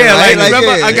player. Yeah, right? like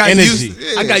remember, yeah.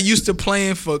 I got used to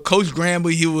playing for Coach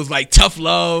Gramble. He was like tough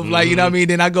love, like you know what I mean.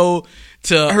 Then I go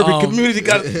to Urban Community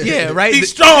got right. He's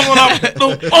strong on our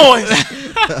little boys.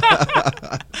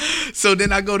 So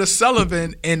then I go to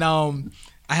Sullivan and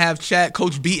I have Chad,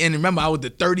 Coach Beaton. Remember, I was the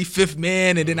 35th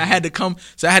man, and then I had to come.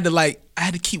 So I had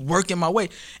to keep working my way.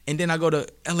 And then I go to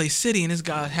LA City, and this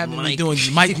guy having me doing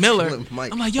Mike Miller.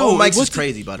 Mike. I'm like, yo, Mike's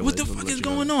crazy, by the way. What the fuck is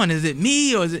going on? Is it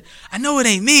me or is it? I know it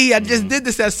ain't me. I just did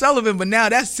this at Sullivan, but now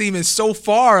that's seeming so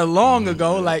far long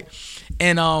ago. Like,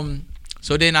 and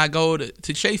so then I go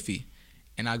to Chafee,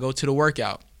 and I go to the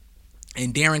workout.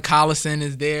 And Darren Collison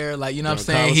is there, like you know what I'm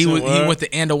saying. He went to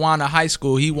Andawana High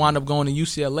School. He wound up going to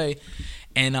UCLA.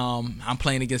 And I'm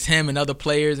playing against him and other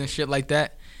players and shit like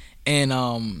that. And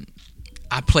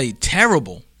I played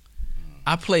terrible.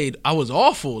 I was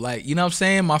awful. Like, you know what I'm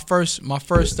saying? My first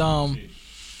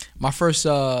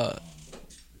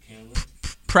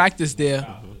practice there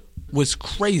was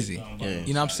crazy.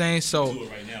 You know what I'm saying? So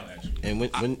and when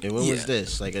was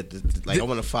this? Like I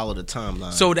want to follow the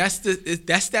timeline. So that's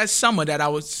that summer that I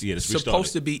was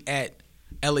supposed to be at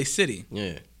LA City.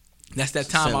 Yeah. That's that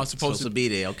time I was supposed to be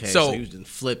there. Okay, so you just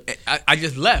flip. I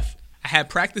just left. I had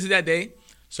practice that day,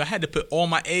 so I had to put all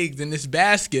my eggs in this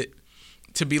basket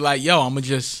to be like, yo, I'm gonna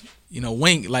just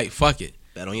wing, like fuck it.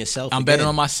 Bet on yourself. I'm betting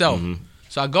on myself.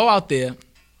 So I go out there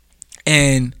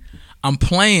and I'm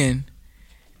playing,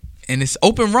 and it's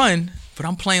open run, but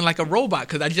I'm playing like a robot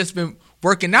because I just been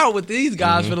working out with these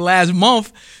guys for the last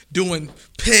month, doing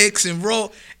picks and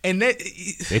roll, and they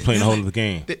playing the whole of the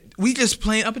game. We just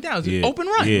playing up and down. It's an open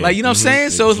run, like you know what I'm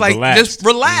saying. So it's like just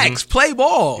relax, play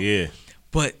ball. Yeah,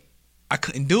 but I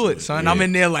couldn't do it, son. I'm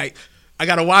in there like I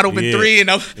got a wide open three, and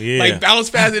I'm like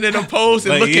bounce passing in the post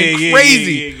and looking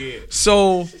crazy.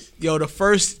 So the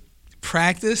first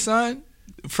practice, son.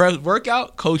 First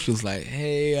workout, coach was like,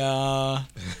 "Hey, I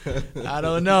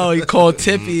don't know." He called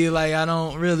Tippy, like, "I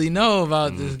don't really know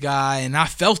about this guy," and I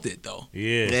felt it though.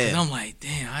 Yeah. And I'm like,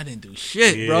 "Damn, I didn't do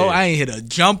shit, bro. I ain't hit a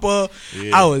jumper."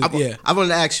 I wanted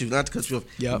to ask you, not to cut you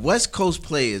off. West Coast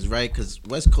players, right? Because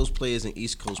West Coast players and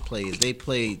East Coast players, they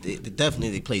play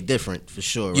different for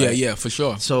sure. Right? Yeah, for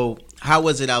sure. So how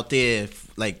was it out there?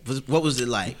 Like, what was it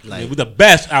like? Like, we're the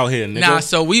best out here, nigga. Nah,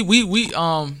 so we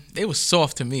they was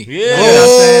soft to me. Yeah. You know what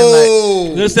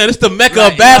I'm saying? Like, it's the mecca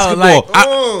of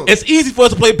basketball. It's easy for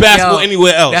us to play basketball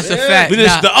anywhere else. That's a fact. But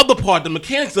it's the other part, the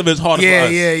mechanics of it is harder for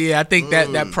us. Yeah. I think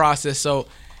that process. So,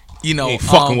 you ain't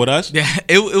fucking with us. Yeah,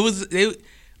 it was a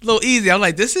little easy. I'm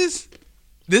like, this is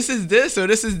this or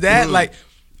this is that. Like,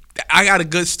 I got a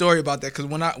good story about that because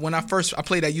when I first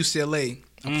played at UCLA,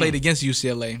 I played against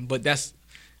UCLA, but that's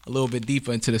a little bit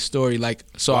deeper into the story. Like,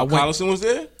 so I went. Collison was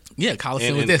there. Yeah,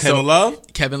 Collison was there. Kevin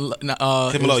Love. Kevin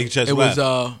Love. He just left.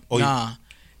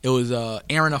 It was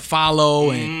Aaron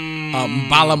Afalo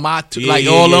and Ballin4peace, like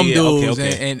all them dudes,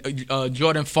 and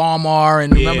Jordan Farmar,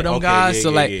 and remember them guys.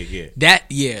 So that.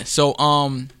 So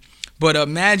but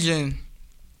imagine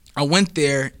I went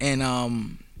there and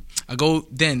I go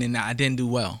then and I didn't do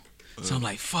well. So I'm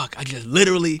like, fuck. I just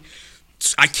literally.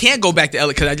 I can't go back to LA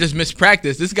because I just missed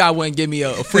practice. This guy wouldn't give me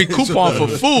a free coupon for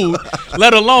food,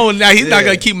 let alone now he's not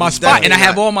going to keep my spot. And I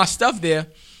have all my stuff there.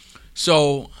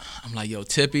 So I'm like, yo,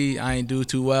 Tippy, I ain't do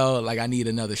too well. Like, I need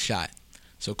another shot.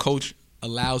 So coach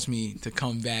allows me to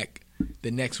come back the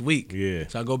next week. Yeah.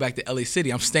 So I go back to LA City.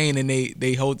 I'm staying in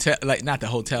they hotel, like not the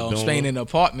hotel. I'm staying in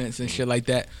apartments and shit like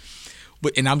that.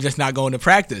 And I'm just not going to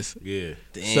practice. Yeah.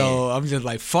 Damn. So I'm just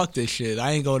like, fuck this shit.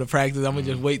 I ain't going to practice. I'm going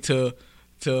to just wait till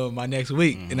my next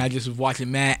week, and I just was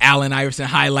watching mad Allen Iverson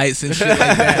highlights and shit like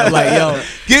that. I'm like, yo,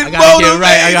 I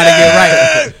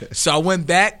gotta get right. So I went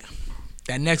back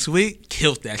that next week,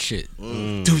 killed that shit.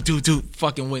 Dude,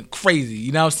 fucking went crazy.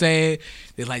 You know what I'm saying?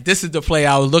 They're like, this is the play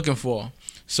I was looking for.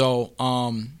 So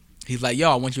he's like,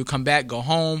 yo, I want you to come back, go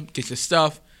home, get your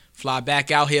stuff, fly back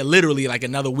out here. Literally like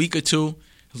another week or two.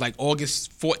 It was like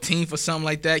August 14th or something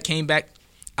like that. Came back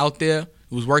out there,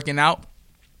 was working out.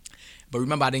 But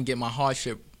remember, I didn't get my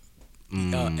hardship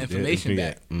information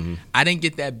back. I didn't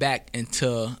get that back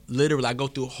until literally I go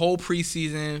through whole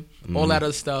preseason, all that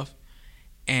other stuff.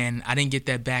 and I didn't get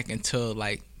that back until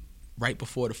like right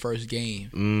before the first game.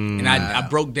 And I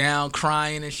broke down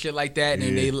crying and shit like that,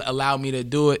 and they allowed me to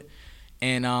do it.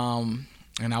 And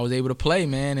I was able to play,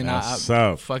 man. And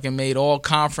I fucking made all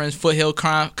conference, Foothill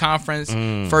conference,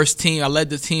 first team. I led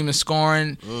the team in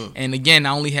scoring. And again,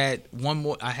 I only had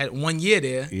I had 1 year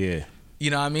there. Yeah. You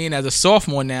know what I mean? As a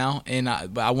sophomore now,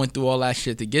 but I went through all that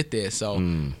shit to get there. So,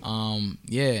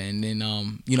 yeah. And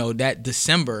then, you know, that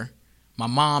December, my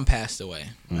mom passed away.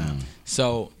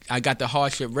 So I got the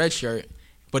hardship red shirt,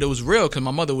 but it was real because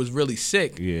my mother was really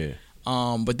sick. Yeah.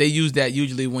 But they use that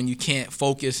usually when you can't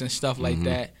focus and stuff like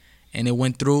that. And it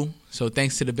went through. So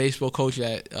thanks to the baseball coach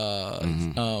at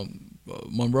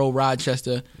Monroe,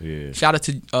 Rochester. Yeah. Shout out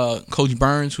to Coach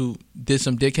Burns, who did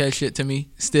some dickhead shit to me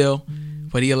still.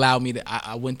 But he allowed me to,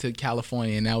 I went to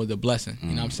California, and that was a blessing.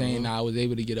 You know what I'm saying? I was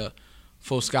able to get a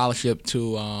full scholarship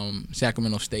to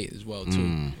Sacramento State as well,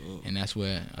 too. And that's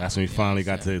when you finally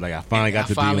got to, like, I finally got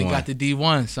to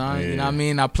D1, son. Yeah. You know what I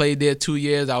mean? I played there 2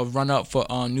 years. I was run up for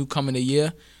Newcomer of the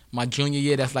Year. My junior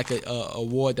year, that's like a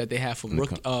award that they have for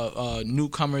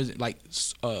newcomers, like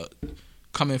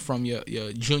coming from your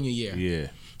junior year. Yeah.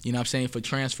 You know what I'm saying? For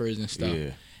transfers and stuff. Yeah.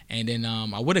 And then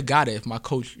I would have got it if my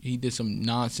coach, he did some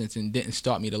nonsense and didn't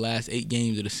start me the last 8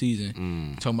 games of the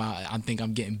season. Talking about, I think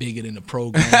I'm getting bigger than the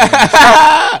program.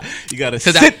 You got to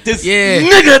sit this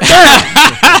nigga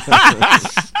down.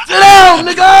 Sit down,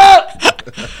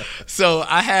 nigga. So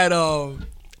I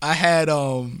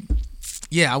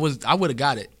would have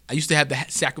got it. I used to have the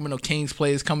Sacramento Kings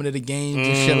players coming to the games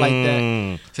and shit like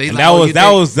that. So he's like, that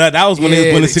was when they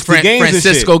was winning 60 games.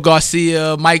 Francisco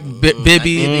Garcia, Mike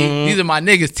Bibby, these are my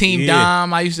niggas. Team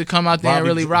Dom. I used to come out there and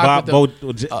really rock with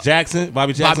them.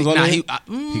 Bobby Jackson's on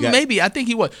there. Maybe I think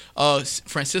he was.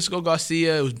 Francisco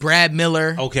Garcia. It was Brad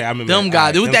Miller. Okay, I remember them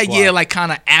guys. It was that year, like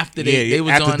kind of after they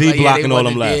was after on D Block and all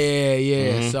them left.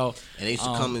 Yeah. So. And they used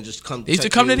to come and just come. They used to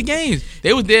come to the games.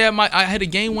 They was there. I had a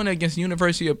game winner against the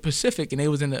University of Pacific, and they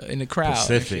was in the crowd.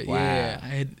 Pacific, wow. Yeah, I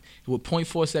had with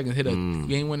 0.4 seconds hit a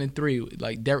game winning 3,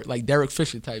 like Derek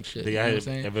Fisher type shit. You know what I'm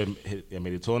saying? Ever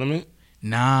made a tournament?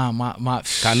 Nah, my.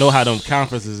 I know how them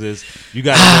conferences is. You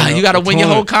got to win your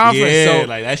whole conference. Yeah, so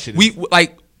like that shit.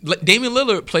 Damian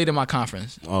Lillard played in my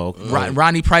conference. Oh, okay.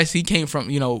 Ronnie Price, he came from,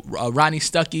 Ronnie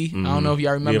Stuckey. I don't know if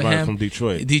y'all remember him. From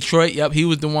Detroit. Detroit, yep. He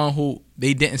was the one who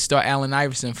they didn't start Allen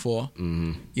Iverson for.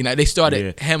 They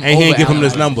started him and over he didn't give him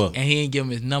his Iverson. number. And he didn't give him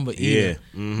his number either.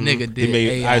 Nigga did he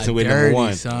made Iverson with dirty, number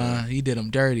 1. Son. He did him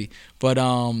dirty. But,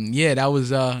 that was,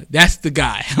 that's the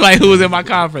guy, like, who was in my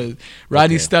conference.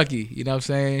 Rodney Stuckey, you know what I'm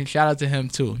saying? Shout out to him,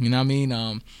 too. You know what I mean?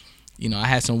 I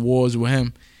had some wars with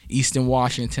him. Eastern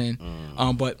Washington,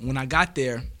 but when I got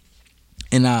there,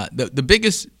 and the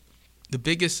biggest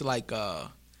like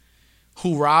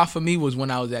hoorah for me was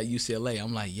when I was at UCLA.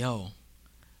 I'm like, yo,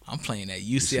 I'm playing at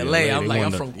UCLA. I'm like,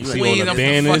 I'm from Queens. I'm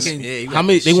from fucking. How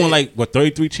many? They won like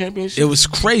 33 championships. It was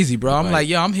crazy, bro. I'm like,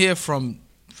 yo, I'm here from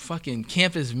fucking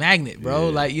Campus Magnet, bro.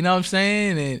 Yeah. Like, you know what I'm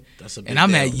saying? And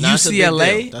I'm at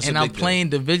UCLA, and I'm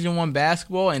playing Division I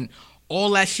basketball, and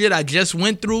all that shit I just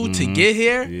went through to get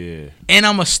here, and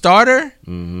I'm a starter,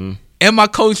 and my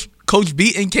coach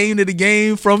Beaton came to the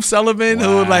game from Sullivan,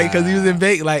 who because he was in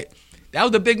Vegas, like that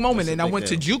was a big moment. And I went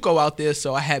to JUCO out there,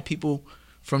 so I had people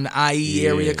from the IE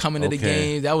area coming to the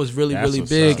games. That was really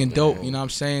big and dope. You know what I'm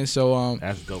saying? So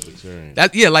that's dope experience.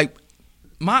 Like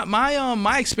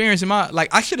my experience in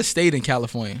I should have stayed in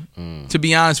California. To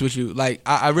be honest with you, like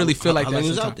I really feel like that. How long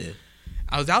was out there?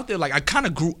 I was out there, like, I kind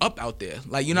of grew up out there.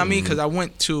 Like, you know what I mean? Because I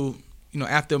went to,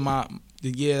 after the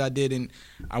year I did, and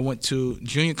I went to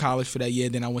junior college for that year.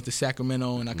 Then I went to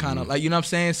Sacramento, and I kind of, like, you know what I'm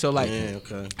saying? So, like,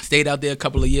 stayed out there a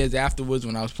couple of years afterwards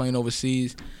when I was playing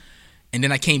overseas. And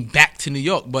then I came back to New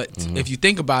York. But if you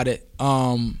think about it,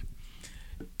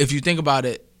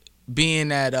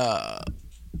 being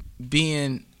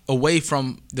away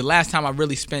from the last time I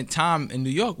really spent time in New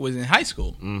York was in high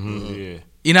school. Yeah.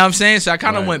 You know what I'm saying? So I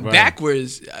kind of went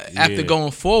backwards after going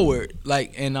forward.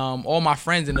 Like, and all my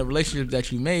friends and the relationships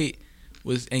that you made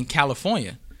was in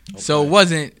California. Okay. So it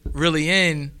wasn't really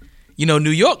in, New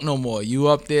York no more. You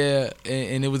up there,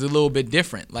 and it was a little bit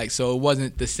different. Like, so it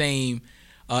wasn't the same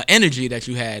energy that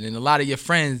you had. And a lot of your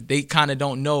friends, they kind of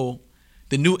don't know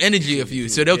the new energy of you,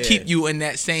 so they'll keep you in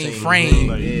that same frame,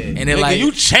 and they're nigga, like,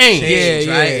 "You changed,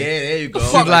 right? Yeah, there you go."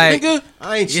 Fuck, like, nigga,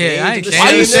 I ain't changed.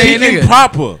 Why you speaking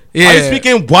proper? Yeah. Why you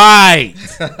speaking white?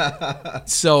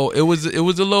 So it was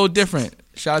a little different.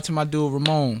 Shout out to my dude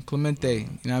Ramon Clemente. You know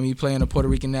what I mean? He playing the Puerto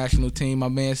Rican national team. My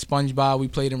man SpongeBob, we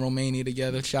played in Romania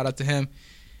together. Shout out to him.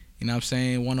 You know what I'm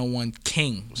saying? 101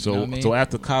 king. So, you know what I mean? So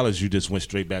after college, you just went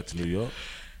straight back to New York?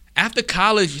 After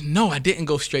college, no, I didn't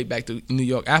go straight back to New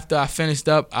York. After I finished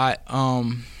up, I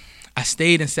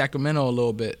stayed in Sacramento a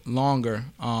little bit longer.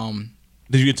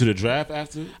 Did you get to the draft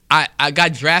after? I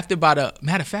got drafted by the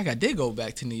matter of fact. I did go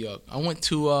back to New York. I went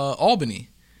to Albany.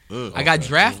 I got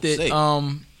drafted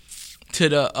to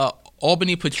the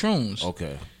Albany Patroons.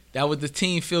 Okay, that was the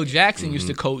team Phil Jackson used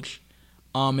to coach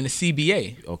in the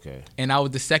CBA. Okay, and I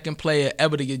was the second player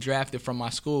ever to get drafted from my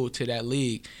school to that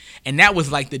league, and that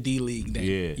was like the D League then.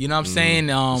 Yeah, you know what I'm saying?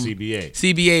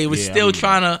 CBA was still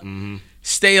trying to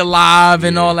stay alive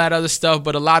and all that other stuff,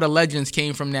 but a lot of legends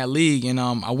came from that league, and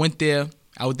I went there.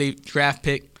 I was their draft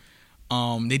pick.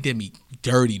 They did me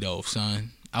dirty though,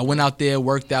 son. I went out there,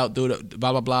 worked out, do the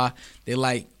blah blah blah. They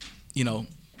went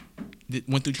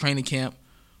through training camp.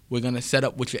 We're gonna set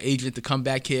up with your agent to come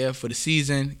back here for the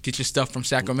season. Get your stuff from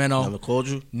Sacramento. Never called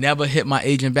you? Never hit my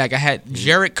agent back. I had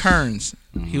Jared Kearns.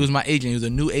 He was my agent. He was a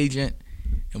new agent,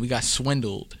 and we got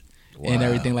swindled and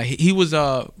everything. Like he was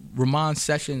Ramon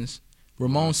Sessions.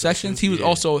 He was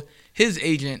also his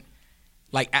agent.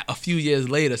 Like a few years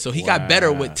later, so he got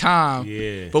better with time.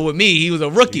 Yeah. But with me, he was a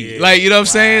rookie. Yeah. Like, you know what I'm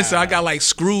saying? So I got like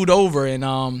screwed over,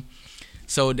 and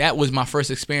so that was my first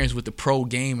experience with the pro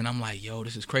game, and I'm like, yo,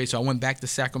 this is crazy. So I went back to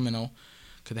Sacramento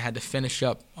because I had to finish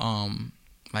up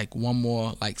like one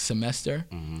more like semester,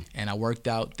 and I worked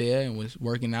out there and was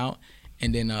working out,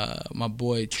 and then my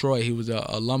boy Troy, he was an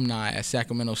alumni at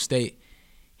Sacramento State.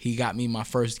 He got me my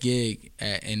first gig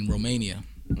in Romania.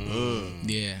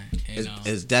 Yeah. And,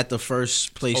 is that the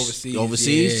first place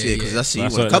overseas? Yeah, because I see you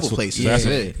in a couple places.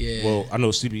 Yeah. Well, I know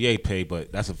CBA paid,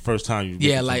 but that's the first time you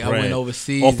get like I went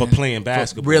overseas off of playing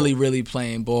basketball. Really, really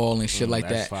playing ball and shit like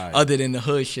that. Fire. Other than the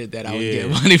hood shit that I would get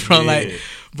money from,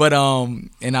 but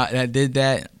and I did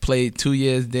that. Played 2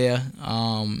 years there,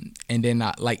 and then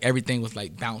everything was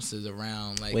like bounces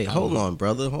around. Like, wait, hold on,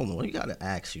 brother, hold on. We gotta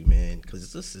ask you, man,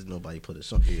 because this is Nobody Put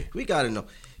Us On. We gotta know.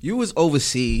 You was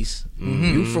overseas.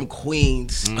 You from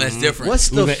Queens. That's different. What's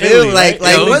the feel like?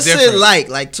 Right? Like, what's it like?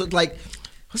 Like,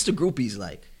 what's the groupies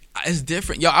like? It's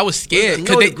different. Yo, I was scared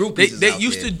because they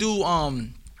used to do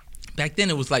back then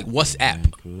it was like WhatsApp.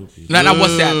 Not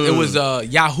WhatsApp. It was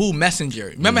Yahoo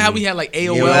Messenger. Remember how we had like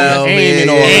AOL?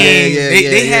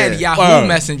 They had Yahoo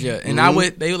Messenger, and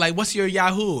they were like, "What's your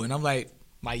Yahoo?" And I'm like,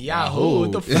 "My Yahoo?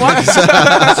 What the fuck?" So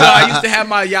I used to have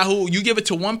my Yahoo. You give it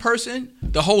to one person,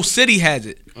 the whole city has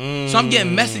it. So I'm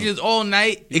getting messages all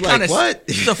night. It kind of what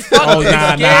the fuck? Oh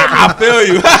nah, I feel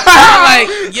you. I'm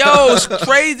like, yo, it's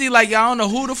crazy. Like, I don't know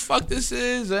who the fuck this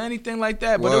is or anything like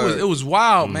that. But it was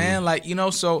wild, man. Like, you know,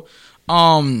 so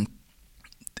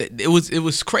it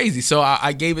was crazy. So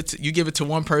I gave it to you. Give it to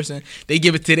one person, they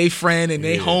give it to their friend and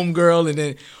their homegirl, and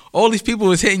then all these people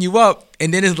was hitting you up,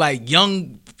 and then it's like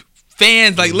young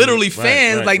fans, like literally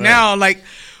fans, now, like.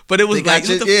 But it was like,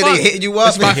 what the fuck? They hitting you up.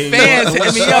 It's my fans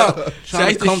hitting me up.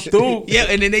 Trying to come through. Yeah,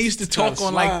 and then they used to talk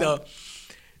on like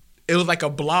it was like a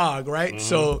blog, right?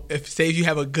 So if you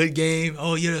have a good game,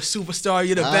 oh, you're a superstar,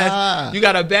 you're the best. You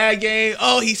got a bad game,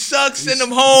 oh, he sucks, send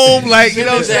him home. Like, you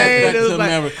know what I'm saying? It was like,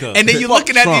 America. And then you're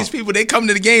looking at these people, they come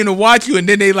to the game to watch you, and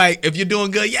then they like, if you're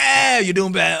doing good, yeah, you're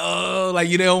doing bad, oh, like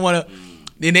you don't want to,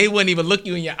 then they wouldn't even look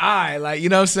you in your eye. Like, you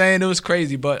know what I'm saying? It was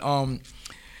crazy, but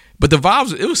the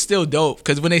vibes, it was still dope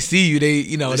because when they see you, they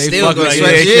fuck with you.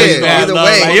 Either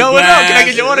way. Like, yo, what up? Can I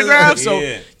get your autograph? So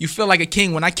you feel like a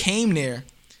king. When I came there,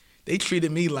 they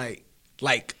treated me like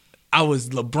I was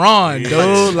LeBron,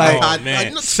 dude. Like, I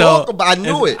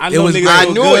knew it. I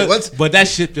knew it. But that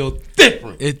shit feel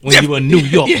different when you a New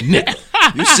York nigga.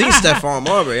 You see Stephon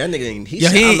Marbury, that nigga, he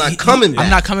said, I'm not coming back. I'm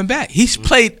not coming back. He's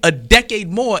played a decade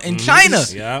more in China.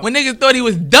 When niggas thought he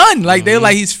was done. Like, they were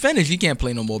like, he's finished. He can't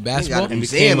play no more basketball. He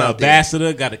became an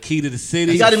ambassador, got a key to the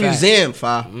city. He got a museum,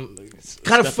 Fa.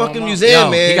 Kind of fucking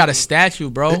museum, man. He got a statue,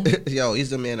 bro. Yo,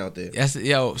 he's the man out there.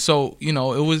 So, you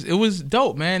know, it was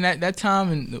dope, man. That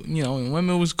time, and you know, and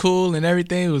women was cool and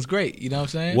everything. It was great. You know what I'm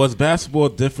saying? Was basketball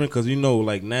different? Because, you know,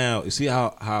 like now, you see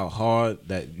how hard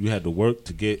that you had to work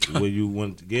to get where you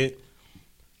wanted to get?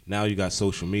 Now you got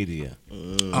social media.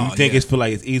 You think it's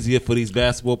easier for these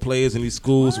basketball players in these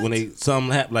schools when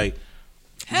something happen? Like,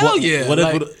 hell yeah.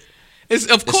 Whatever.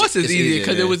 Of course it's easier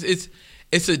because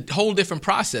it's a whole different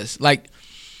process. Like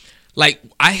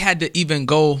I had to even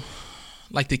go,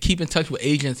 like, to keep in touch with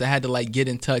agents. I had to like get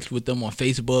in touch with them on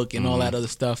Facebook and all that other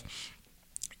stuff.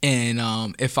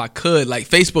 And if I could, like,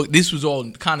 Facebook, this was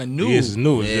all kind of new. Yeah, it's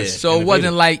new. Yeah. So it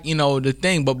wasn't like, you know, the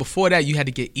thing. But before that, you had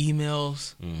to get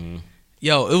emails.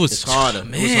 Yo, it's harder.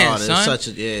 Man, it was harder. Son. It's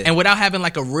such a And without having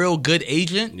like a real good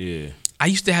agent, I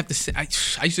used to have to. I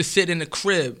used to sit in the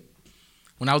crib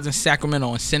when I was in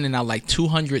Sacramento and sending out like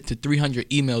 200 to 300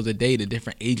 emails a day to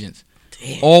different agents.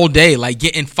 all day, like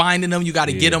finding them. You got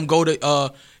to get them. Go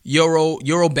to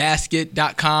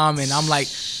Eurobasket.com, and I'm like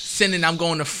I'm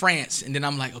going to France, and then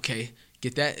I'm like, okay,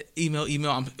 get that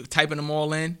email. I'm typing them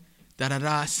all in.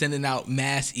 Sending out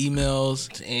mass emails.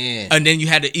 Damn. And then you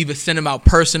had to even send them out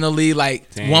personally, like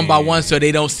one by one, so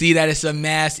they don't see that it's a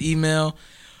mass email.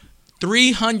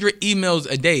 300 emails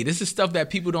a day. This is stuff that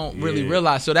people don't really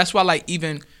realize. So that's why, like,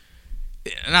 even,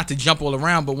 not to jump all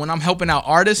around, but when I'm helping out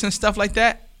artists and stuff like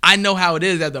that, I know how it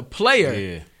is as a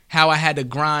player, how I had to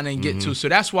grind and get to. So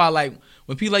that's why, like,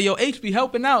 when people like, yo, H be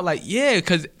helping out, like,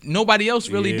 because nobody else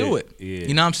really do it. Yeah.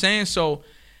 You know what I'm saying? So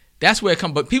that's where it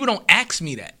comes. But people don't ask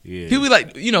me that. Yeah. People be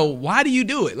like, why do you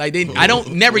do it? Like, I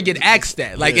don't never get asked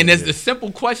that. Like, and there's a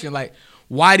simple question, like,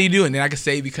 why do you do it? And then I can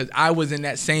say, because I was in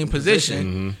that same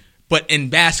position, but in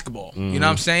basketball. You know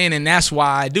what I'm saying? And that's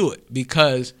why I do it,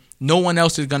 because no one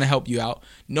else is going to help you out.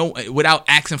 Without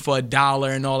asking for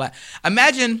 $1 and all that.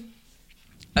 Imagine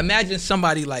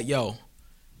somebody like, yo,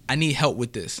 I need help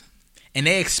with this. And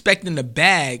they expecting the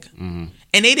bag, and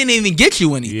they didn't even get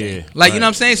you anything. Yeah, like, you know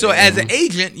what I'm saying? So as an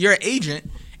agent, you're an agent,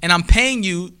 and I'm paying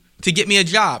you to get me a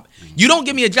job. You don't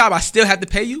give me a job, I still have to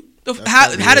pay you? How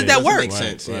does that work? Make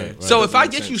sense. Right. So if I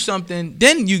get you something,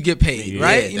 then you get paid,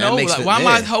 right? You know, like, why am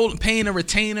I paying a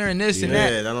retainer and this and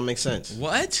that? Yeah, that don't make sense.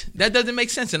 What? That doesn't make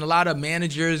sense. And a lot of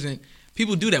managers and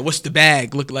people do that. What's the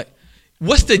bag look like?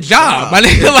 What's the job? My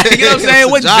nigga, like, you know what I'm saying?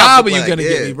 What job are you gonna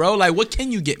get me, bro? Like, what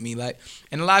can you get me? Like,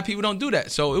 and a lot of people don't do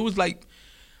that. So it was like,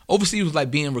 overseas was like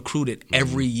being recruited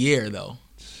every year though,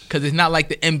 because it's not like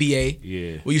the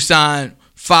NBA, where you sign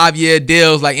 5-year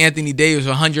deals like Anthony Davis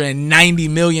for $190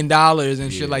 million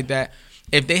and shit like that.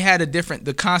 If they had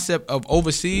the concept of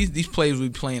overseas, these players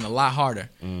would be playing a lot harder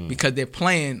because they're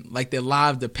playing like their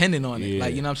lives dependent on it.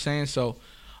 Like, you know what I'm saying? So.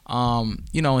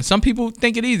 And some people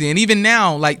think it easy. And even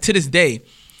now, like to this day,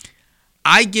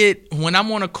 I get, when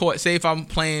I'm on a court, say if I'm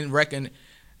playing reckon,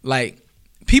 like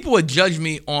people would judge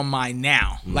me on my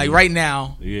now. Like right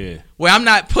now, where I'm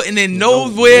not putting in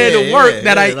nowhere the work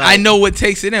that I know what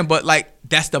takes it in. But like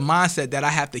that's the mindset that I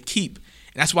have to keep.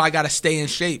 And that's why I got to stay in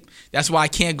shape. That's why I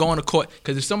can't go on the court.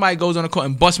 Because if somebody goes on the court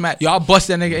and bust y'all bust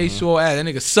that nigga H2o ass, that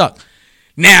nigga suck.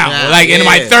 Now, like in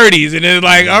my 30s. And it's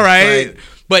like, all right.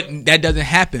 But that doesn't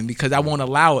happen because I won't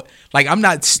allow it. Like, I'm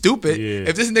not stupid.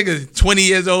 If this nigga's 20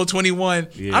 years old, 21,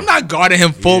 I'm not guarding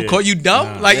him full court. You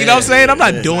dumb? Like, you know what I'm saying? I'm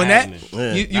not doing that.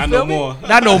 You not feel no me? more.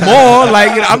 Not no more.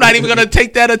 Like, I'm not even going to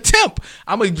take that attempt.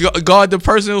 I'm going to guard the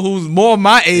person who's more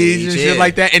my age and shit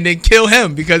like that and then kill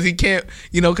him because he can't,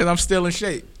 because I'm still in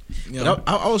shape. You know?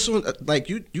 I also like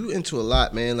you into a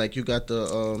lot, man. Like you got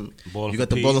the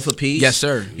Ballin4peace. Yes,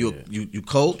 sir. You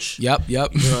coach. Yep. You know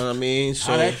what I mean?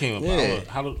 So how that came about?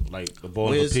 How the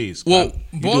Ballin4peace? Well,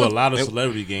 you do a lot of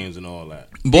celebrity games and all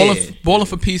that.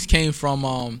 Ballin4peace came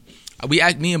from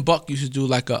me and Buck used to do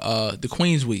like the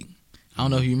Queens Week. I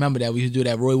don't know if you remember that. We used to do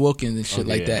that Roy Wilkins and shit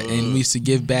like that, and we used to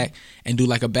give back and do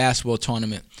like a basketball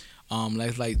tournament.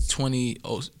 Like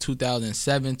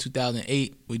 2007,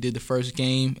 2008, we did the first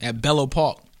game at Bello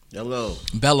Park. Bello.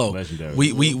 Legendary.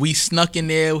 We snuck in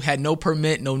there, had no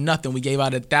permit, no nothing. We gave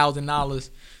out $1,000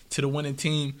 to the winning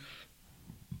team.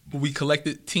 We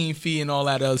collected team fee and all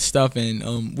that other stuff,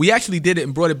 and we actually did it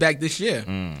and brought it back this year.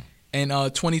 And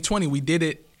 2020, we did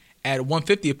it at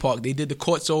 150th Park. They did the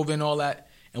courts over and all that.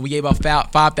 And we gave out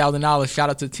 $5,000. Shout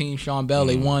out to Team Sean Bell.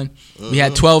 They won. We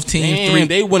had 12 teams.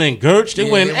 They won in Gertz. They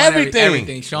won in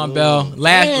everything. Sean Bell.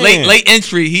 Late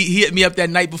entry. He hit me up that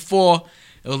night before.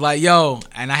 It was like, yo.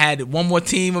 And I had one more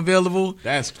team available.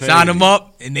 That's crazy. Signed them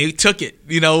up, and they took it.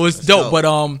 It was dope. But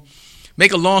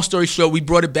make a long story short, we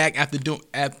brought it back after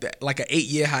like an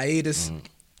 8-year hiatus.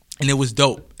 And it was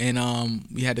dope. And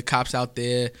we had the cops out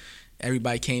there.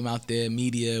 Everybody came out there.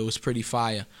 Media. It was pretty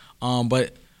fire.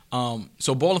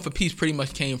 So Ballin4peace pretty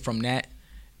much came from that.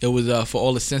 It was for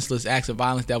all the senseless acts of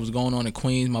violence that was going on in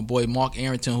Queens. My boy Mark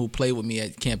Arrington, who played with me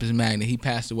at Campus Magnet, he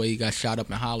passed away. He got shot up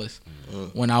in Hollis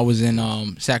when I was in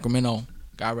Sacramento.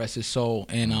 God rest his soul.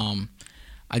 And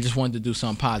I just wanted to do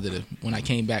something positive when I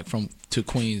came back to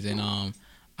Queens. And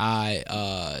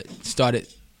I started,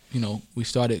 we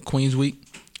started Queens Week.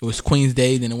 It was Queens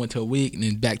Day, then it went to a week, and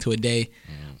then back to a day.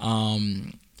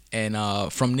 And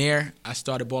from there, I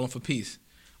started Ballin4peace.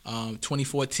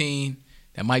 2014,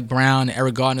 that Mike Brown and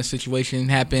Eric Gardner situation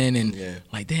happened, and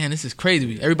like, damn, this is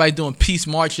crazy. Everybody doing peace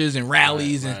marches and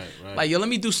rallies, and like, yo, let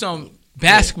me do some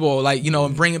basketball, like,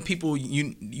 and bringing people,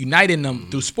 uniting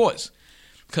them through sports.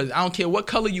 Because I don't care what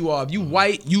color you are, if you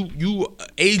white, you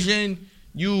Asian,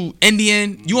 you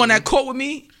Indian, you on that court with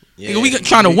me. We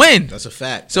trying to win. That's a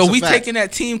fact. So taking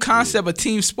that team concept of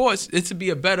team sports, it to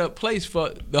be a better place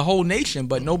for the whole nation,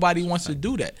 but nobody wants to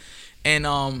do that.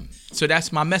 And so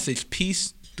that's my message: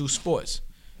 peace through sports.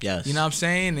 Yes. You know what I'm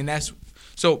saying? And that's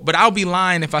so. But I'll be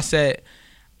lying if I said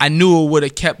I knew it would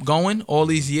have kept going all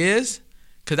these years,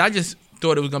 because I just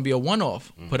thought it was gonna be a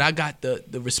one-off. But I got the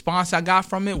response I got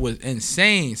from it was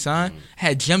insane, son. I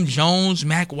had Jim Jones,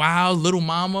 Mac Wild, Little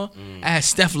Mama. I had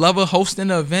Steph Lover hosting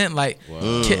the event, like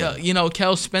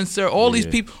Kel Spencer, all these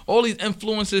people, all these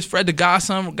influencers. Fred the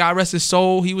Godson, God rest his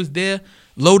soul, he was there.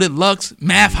 Loaded Lux,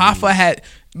 Math Hoffa, had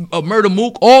Murder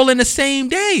Mook, all in the same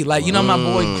day. Like, you know, my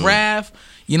boy Graf,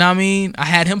 you know what I mean? I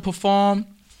had him perform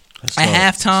at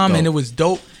halftime, and it was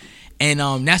dope. And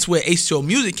that's where H2o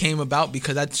Music came about,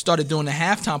 because I started doing the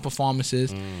halftime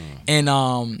performances. And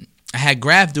I had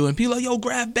Graf do it. And people like, yo,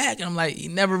 Graf back. And I'm like, he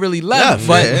never really left.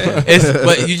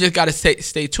 But you just got to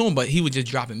stay tuned. But he was just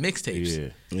dropping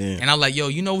mixtapes. Yeah. And I'm like, yo,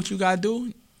 you know what you got to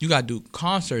do? You got to do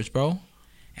concerts, bro.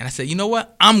 And I said, you know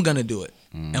what? I'm going to do it.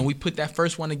 And we put that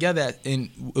first one together, and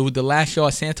it was the last show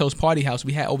at Santos Party House.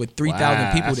 We had over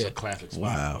 3,000 people there. That's a classic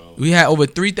spot, bro. We had over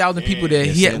 3,000 people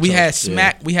there. We had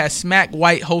Smack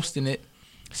White hosting it.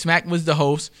 Smack was the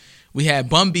host. We had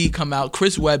Bun B come out,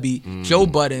 Chris Webby, Joe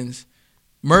Buttons,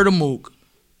 Murder Mook.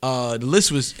 The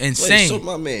list was insane. Wait, so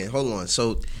my man, hold on.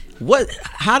 So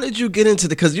how did you get into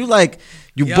the, because you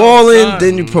balling,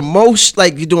 then you promotion,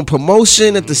 like you're doing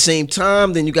promotion at the same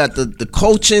time, then you got the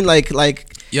coaching,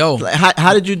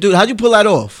 how did you do? How'd you pull that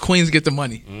off? Queens get the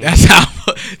money. That's how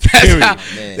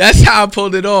I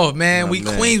pulled it off, man.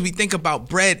 Queens, we think about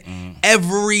bread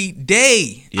every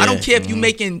day. I don't care if you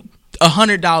making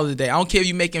 $100 a day. I don't care if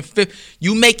you making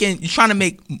you're trying to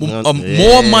make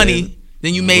more money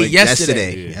than you made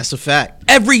yesterday. Yeah. That's a fact.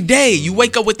 Every day you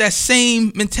wake up with that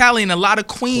same mentality, and a lot of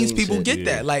Queens people get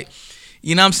that. Like,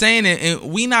 you know what I'm saying?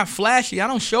 And we not flashy. I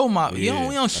don't show we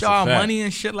don't show our money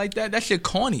and shit like that. That shit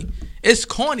corny. It's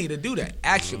corny to do that,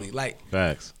 actually. Like,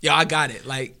 facts. Yo, I got it.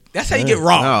 Like, that's how you get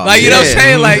raw. Like, you know what I'm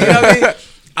saying? Like, you know what I mean?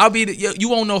 I'll be you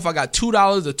won't know if I got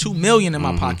 $2 or $2 million in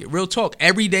my pocket. Real talk.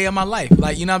 Every day of my life.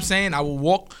 Like, you know what I'm saying? I will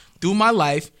walk through my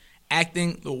life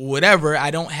acting whatever. I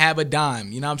don't have a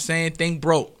dime. You know what I'm saying? Think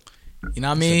broke. You know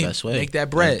what I mean? That's the best way. Make that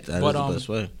bread. That is the best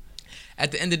way.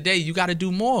 At the end of the day, you got to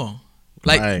do more.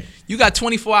 Like, you got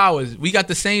 24 hours. We got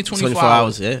the same 24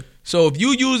 hours. Yeah. So if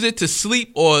you use it to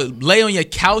sleep or lay on your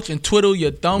couch and twiddle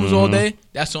your thumbs all day,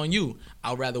 that's on you.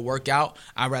 I'd rather work out.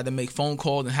 I'd rather make phone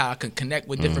calls and how I can connect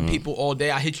with different people all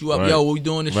day. I hit you up, yo, what we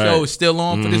doing the show? It's still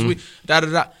on for this week.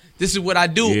 This is what I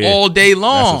do all day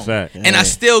long. That's a fact. And I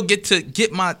still get to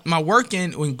get my work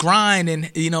in and grind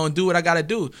and, you know, and do what I got to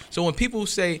do. So when people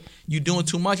say you doing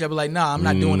too much, I be like, nah, I'm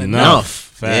not doing enough.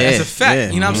 That's a fact. Yeah.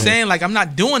 You know what I'm saying? Like, I'm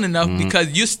not doing enough because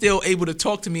you're still able to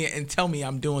talk to me and tell me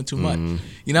I'm doing too much.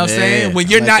 You know what I'm saying? When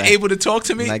you're not able to talk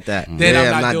to me,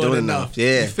 then I'm not doing enough.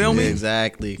 Yeah. You feel me?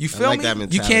 Exactly. You feel me?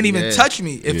 You can't even touch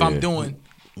me if I'm doing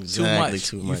too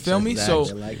much. You feel me? So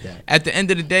at the end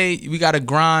of the day, we gotta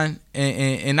grind,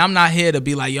 and I'm not here to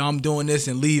be like, yo, I'm doing this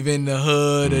and leaving the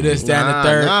hood or this, that, and the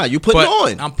third. Nah, you putting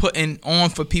on. I'm putting on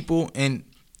for people, and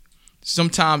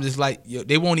sometimes it's like, yo,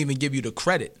 they won't even give you the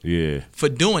credit for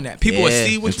doing that. People will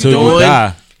see what you're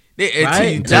doing. Until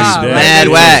you die, mad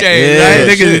whack.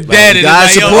 Niggas is dead. And God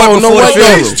support no way.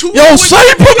 Yo, son,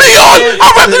 you put me on.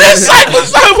 I'm representing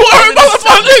Cypress.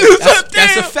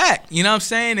 That's a fact. You know what I'm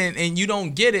saying? And you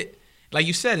don't get it, like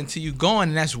you said, until you go,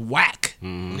 and that's whack.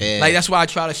 Like, that's why I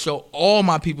try to show all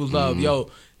my people love.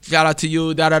 Yo, shout out to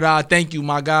you, thank you,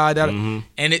 my God, and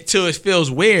it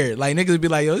feels weird. Like, niggas be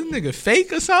like, yo, this nigga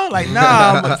fake or something? Like,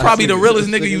 nah, I'm probably the realest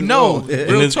nigga you know.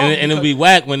 Real talk. And it'll be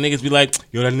whack when niggas be like,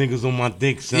 yo, that nigga's on my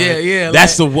dick, son. Yeah.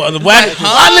 That's the whack.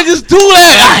 Why niggas do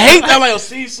that? I hate that. I'm like, yo,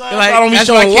 see, son, like, I don't be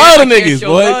showing love to niggas,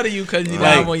 boy. I love to you because you know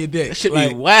I'm on your dick. That shit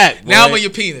be whack, boy. Now I'm on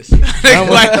your penis. Because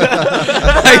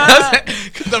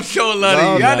I'm showing love to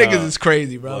you. Y'all niggas is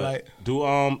crazy, bro. Like, do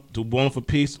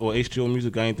Ballin4peace or H2o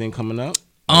Music got anything coming up?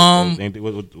 What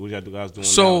y'all guys doing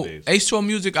nowadays? H2o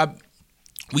Music,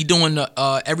 we doing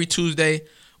every Tuesday.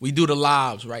 We do the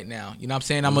lives right now. You know what I'm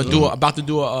saying? I'm about to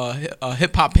do a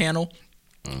hip hop panel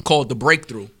called The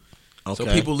Breakthrough. Okay. So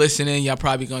people listening, y'all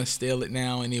probably gonna steal it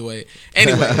now anyway.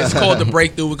 It's called The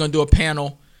Breakthrough. We're gonna do a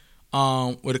panel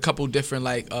with a couple different,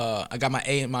 like, I got my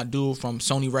A and my dude from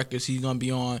Sony Records. He's gonna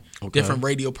be on different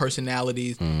radio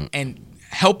personalities and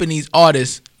helping these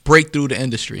artists break through the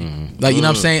industry. Like, you know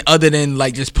what I'm saying? Other than,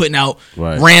 like, just putting out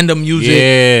random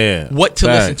music, what to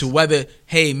listen to, whether,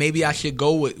 hey, maybe I should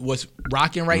go with what's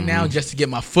rocking right now just to get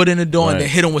my foot in the door and then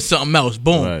hit them with something else.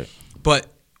 Boom. But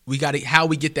we got to, how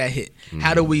we get that hit?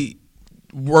 How do we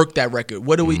work that record?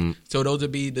 What do we, so those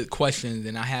would be the questions.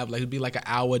 And I have, like, it'd be like an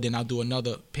hour, then I'll do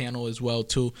another panel as well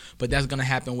too. But that's going to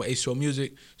happen with H2o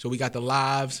Music. So we got the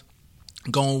lives.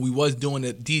 going. We was doing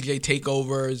the DJ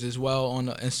takeovers as well on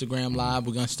the Instagram Live.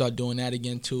 We're gonna start doing that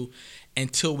again too,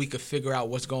 until we could figure out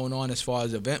what's going on as far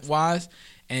as event wise.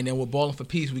 And then with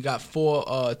Ballin4peace, we got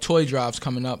 4 toy drives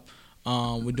coming up.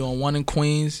 We're doing one in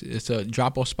Queens. It's a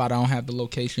drop-off spot. I don't have the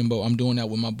location, but I'm doing that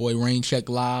with my boy Rain Check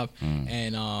Live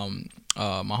and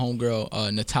my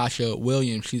homegirl Natasha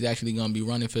Williams. She's actually gonna be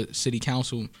running for city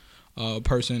council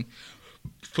person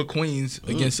for Queens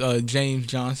against James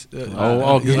Johnson. This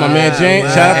my man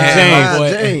James. Shout out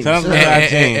to James. Shout out to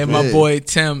James. And my boy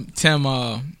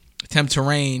Tim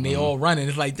Terrain, they all running.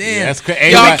 It's like, damn. That's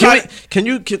crazy.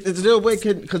 Is there a way?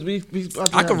 Because we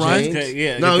I can run.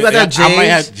 Yeah. No, we got that James. I might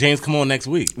have James come on next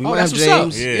week. We might have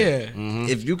James. Yeah. Mm-hmm.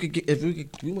 If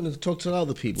we want to talk to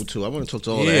other people too. I want to talk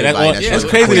to all everybody. That's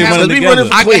crazy. They run together.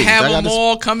 I can have them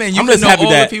all come in. You can know all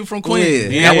the people from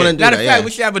Queens. Yeah, I want to do that. Matter of fact,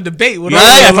 we should have a debate with all.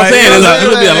 Yeah, I'm saying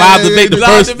it'll be a live debate.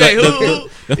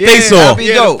 The face off.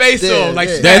 Yeah, the face off. Like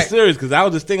that's serious because I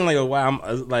was just thinking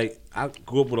I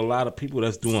grew up with a lot of people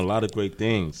that's doing a lot of great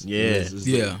things. Yeah,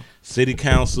 like city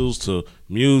councils to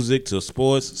music to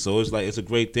sports. So it's a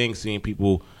great thing seeing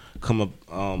people come up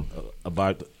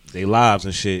about their lives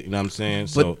and shit. You know what I'm saying?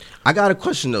 So but I got a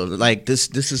question though. Like this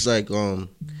is like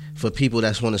for people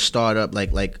that want to start up.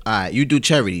 Like all right, you do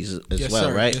charities as well,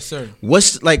 sir. right? Yes, sir.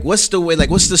 What's the way? Like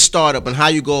what's the startup and how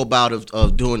you go about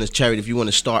of doing this charity if you want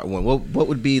to start one? What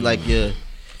would be like your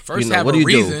First, have a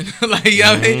reason. Like, you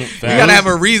know what I mean? You gotta have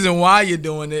a reason why you're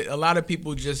doing it. A lot of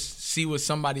people just see what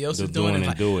somebody else is doing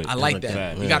and do it. I like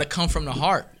that. You gotta come from the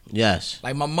heart. Yes.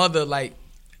 Like my mother, like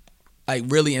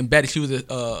really embedded. She was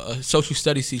a social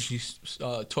studies teacher. She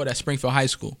taught at Springfield High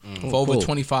School for over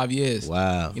 25 years.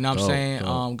 Wow. You know what I'm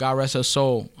saying? God rest her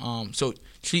soul. So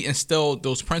she instilled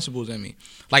those principles in me.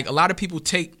 Like a lot of people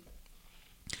you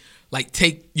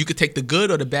could take the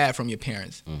good or the bad from your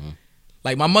parents. Mm-hmm.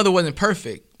 Like my mother wasn't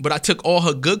perfect, but I took all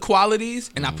her good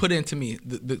qualities and I put it into me.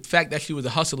 The fact that she was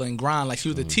a hustler and grind, like she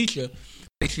was a teacher.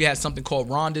 She had something called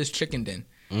Rhonda's Chicken Den.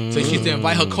 So she used to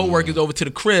invite her coworkers over to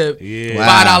the crib.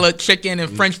 $5 chicken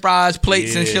and French fries,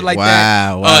 plates and shit like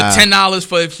that. Wow. $10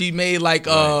 for if she made like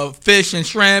fish and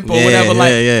shrimp or whatever.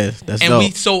 That's and dope. we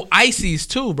sold ices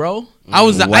too, bro. I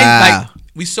was the ice. Like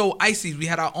we sold ices. We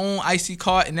had our own icy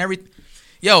cart and everything.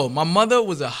 Yo, my mother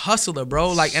was a hustler,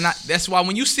 bro. Like, and that's why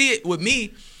when you see it with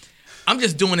me, I'm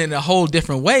just doing it in a whole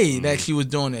different way that she was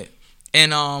doing it.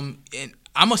 And I'm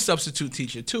a substitute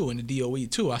teacher too in the DOE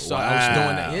too. I was doing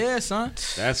that. Yeah, son.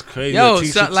 That's crazy. Yo,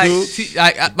 son, like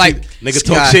nigga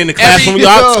talk shit in the classroom. You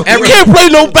can't play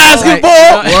no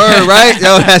basketball. Word, right?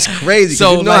 Yo, that's crazy.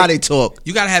 So you know how they talk.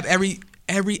 You gotta have every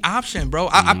option, bro.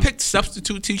 I picked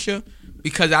substitute teacher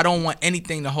because I don't want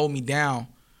anything to hold me down.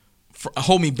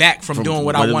 Hold me back from doing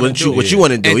what I want to do. What you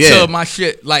want to do, until my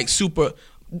shit like super.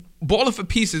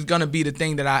 Ballin4peace is gonna be the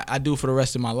thing that I do for the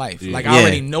rest of my life. Like I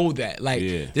already know that.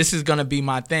 Like this is gonna be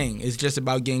my thing. It's just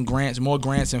about getting more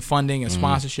grants and funding and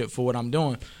sponsorship for what I'm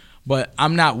doing. But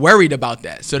I'm not worried about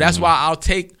that. So that's why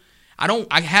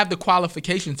I have the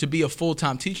qualification to be a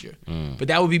full-time teacher. But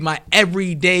that would be my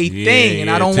everyday thing. And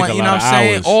I don't want, you know what I'm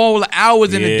saying, all the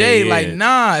hours in the day. Like,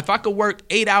 nah, if I could work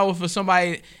 8 hours for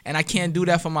somebody and I can't do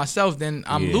that for myself, then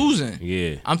I'm losing.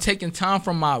 Yeah. I'm taking time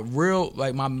from my real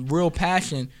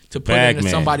passion to put into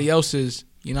somebody else's,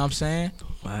 you know what I'm saying?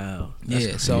 Wow.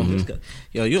 Yeah, so.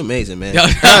 Yo, you're amazing, man.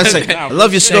 I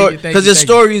love your story because your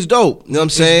story is dope. You know what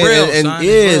I'm saying? It's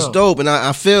real, it's dope. And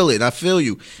I feel it. I feel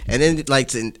you. And then,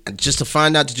 like, just to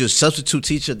find out that you're a substitute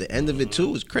teacher at the end of it,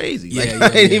 too, is crazy. Like, I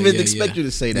didn't even expect you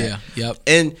to say that. Yeah, yep.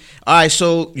 And, all right,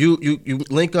 so you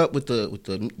link up with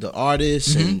the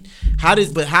artists. And how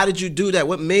did you do that?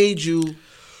 What made you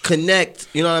connect,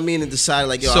 you know what I mean, and decide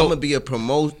like, yo, I'm gonna be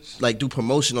do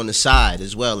promotion on the side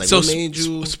as well. Like, so what made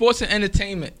you? Sports and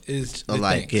entertainment is the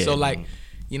thing. Yeah. So like,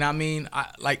 you know what I mean?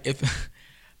 If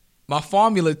my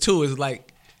formula too is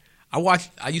like, I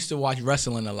used to watch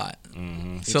wrestling a lot.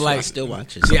 Mm-hmm. So like, I still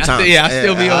watch it. I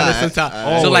still be on it sometimes.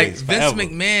 Always, so like, forever.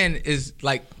 Vince McMahon is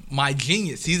like my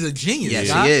genius. He's a genius. Yes,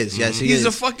 God. he is. Yes, he is. He's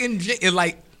a fucking genius.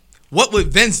 Like, what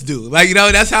would Vince do? Like, you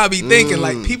know, that's how I be thinking.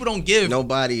 Like, people don't give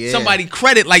somebody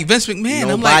credit like Vince McMahon.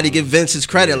 Nobody give Vince his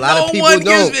credit. A lot of people don't.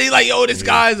 Gives me like, yo, this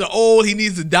guy's old. He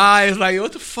needs to die. It's like,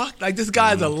 what the fuck? Like, this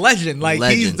guy's a legend. Like,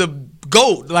 he's the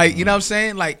GOAT. Like, you know what I'm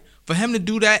saying? Like, for him to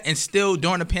do that and still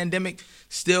during the pandemic,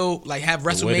 still like have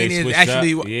WrestleMania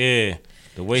actually.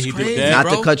 The way he crazy, did that.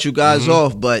 Not to cut you guys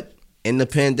off, but in the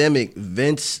pandemic,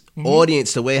 Vince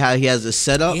audience, the way how he has it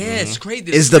set up, it's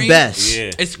crazy. Is the best.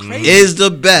 Yeah. It's crazy. Is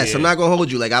the best. I'm not gonna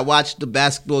hold you. Like, I watched the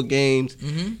basketball games.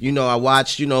 You know, I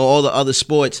watched all the other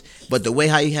sports, but the way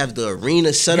how you have the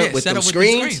arena set up with them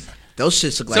screens. Those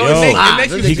shits look like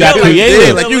so he got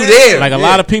creative. Like you there. Like a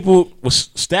lot of people was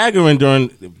staggering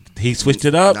during. He switched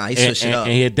it up. And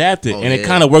he adapted, and it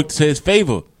kind of worked to his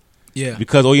favor. Yeah,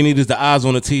 because all you need is the eyes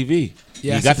on the TV.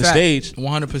 Yeah, you got the stage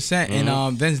 100%,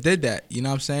 and Vince did that. You know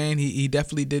what I'm saying? He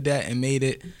definitely did that and made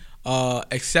it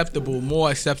acceptable,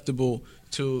 more acceptable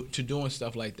to doing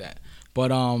stuff like that.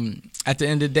 But at the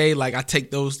end of the day, like I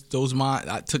take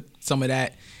I took some of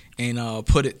that and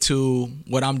put it to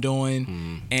what I'm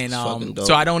doing, and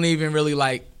so I don't even really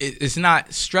like it's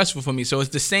not stressful for me. So it's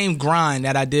the same grind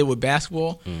that I did with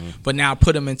basketball, but now I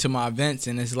put them into my events,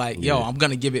 and it's like, yo, I'm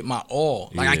gonna give it my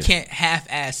all. Like I can't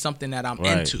half-ass something that I'm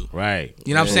into. Right.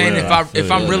 You know what I'm saying?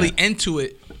 If I'm really into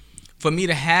it, for me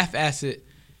to half-ass it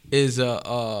is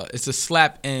it's a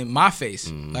slap in my face.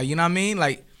 Like, you know what I mean?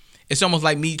 Like, it's almost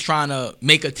like me trying to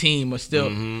make a team, or still,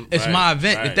 it's my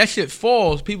event. Right. If that shit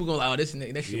falls, people go like, "Oh, this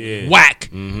nigga, that shit was whack."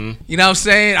 You know what I'm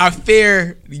saying? I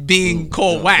fear being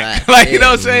called whack. Like, you know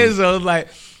what I'm saying? So it's like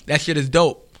that shit is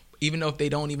dope. Even though if they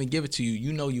don't even give it to you,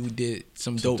 you know you did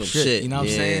some dope shit. You know what I'm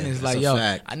saying? It's like, yo,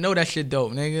 I know that shit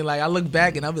dope, nigga. Like, I look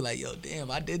back and I'll be like, yo,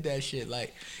 damn, I did that shit.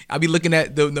 Like, I be looking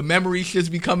at the memory shits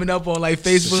be coming up on like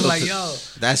Facebook, like, yo,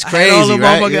 that's crazy,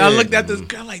 right? I looked at this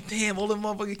girl like, damn, all the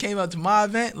motherfuckers came out to my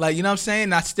event. Like, you know what I'm saying?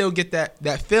 And I still get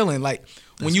that feeling. Like,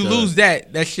 when you lose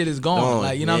that shit is gone.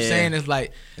 Like, you know what I'm saying? It's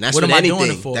like, what am I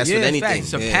doing it for? That's with anything.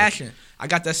 It's a passion. I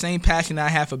got that same passion that I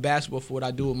have for basketball for what I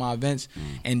do with my events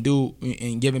and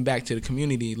giving back to the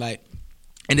community. Like,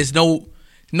 and there's no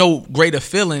greater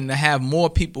feeling to have more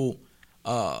people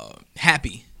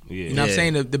happy. Yeah. You know what I'm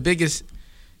saying?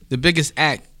 The biggest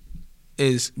act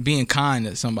is being kind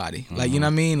to somebody. Like, you know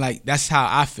what I mean? Like, that's how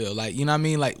I feel. Like, you know what I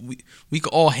mean? Like, we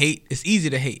could all hate. It's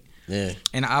easy to hate. Yeah.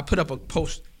 And I put up a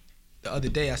post the other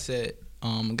day. I said,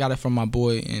 got it from my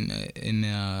boy in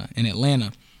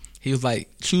Atlanta. He was like,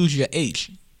 choose your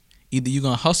H. Either you're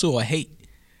going to hustle or hate.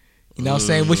 You know what I'm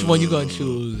saying? Which one you going to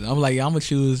choose? I'm like, I'm going to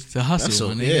choose to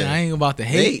hustle. Yeah. I ain't about to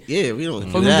hate. Yeah, we don't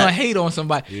do that. We're going to hate on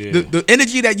somebody. Yeah. The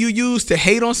energy that you use to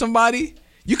hate on somebody,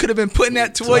 you could have been putting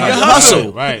that toward your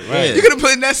hustle. Right. You could have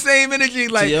put in that same energy,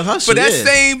 like, for that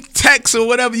same text or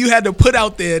whatever you had to put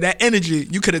out there, that energy,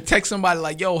 you could have texted somebody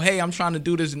like, yo, hey, I'm trying to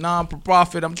do this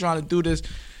non-profit. I'm trying to do this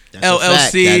That's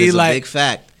LLC. That is like, a big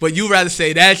fact. But you rather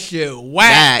say that shit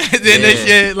whack than this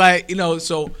shit, like, you know,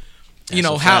 so, you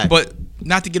know, how, but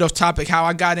not to get off topic, how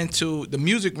I got into the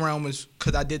music realm was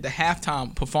because I did the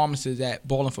halftime performances at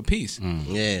Ballin4peace.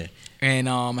 Yeah. And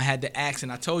I had to ask,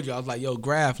 and I told you, I was like, yo,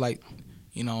 Graf, like,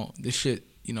 you know, this shit,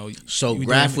 you know. So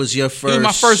Graf was your first. He was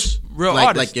my first real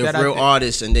artist. Like your real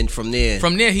artist, and then from there.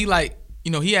 From there, he like,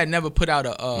 you know, he had never put out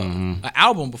an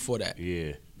album before that.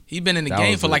 Yeah. He been in the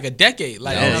game for like a decade,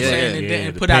 like, you know what I'm saying, and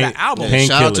then put out an album.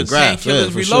 Shout out to Graf.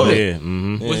 Painkillers Reloaded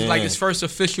was like his first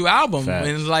official album, and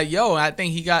it's like, yo, I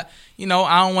think he got, you know,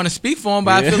 I don't want to speak for him,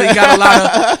 but I feel he got a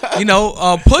lot of, you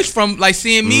know, push from like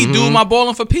seeing me do my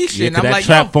Ballin4peace shit. And I'm like,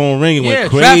 trap phone ring went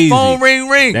crazy. Trap phone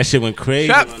ring. That shit went crazy.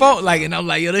 Trap phone, like, and I'm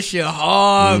like, yo, this shit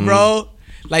hard, bro.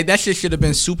 Like, that shit should have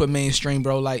been super mainstream,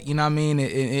 bro. Like, you know what I mean?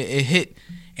 It hit,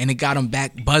 and it got him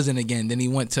back buzzing again. Then he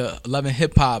went to loving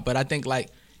hip hop, but I think like,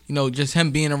 you know, just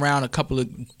him being around a couple of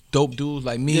dope dudes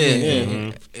like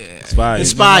me,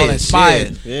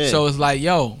 inspired. Yeah. So it's like,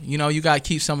 yo, you know, you gotta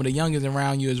keep some of the youngins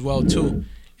around you as well too.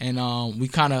 And we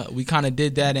kind of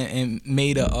did that and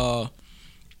made you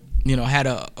know, had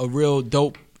a real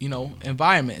dope, you know,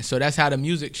 environment. So that's how the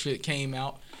music shit came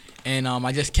out, and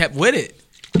I just kept with it.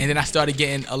 And then I started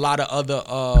getting a lot of other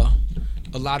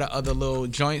little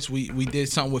joints. We did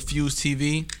something with Fuse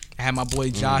TV. I had my boy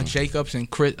Josh Jacobs and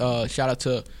Chris, shout out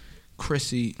to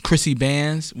Chrissy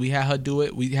Bands. We had her do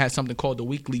it. We had something called the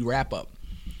Weekly Wrap Up.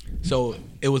 So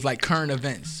it was like current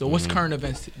events. So what's current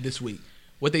events this week?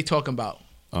 What they talking about?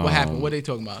 What happened? What they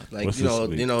talking about? Like,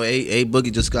 you know, A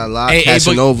Boogie just got locked.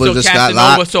 Casanova just got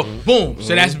locked. So boom.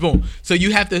 So that's boom. So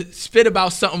you have to spit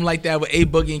about something like that with A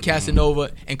Boogie and Casanova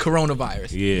and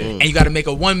coronavirus. Yeah. And you got to make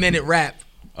a 1 minute rap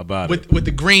about with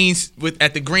the greens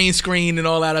at the green screen and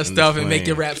all that other stuff and make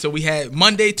it rap. So we had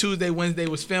Monday, Tuesday, Wednesday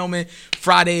was filming.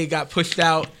 Friday it got pushed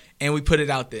out and we put it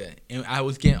out there. And I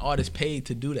was getting artists paid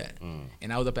to do that.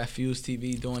 And I was up at Fuse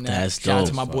TV doing that. That's Shout out dope,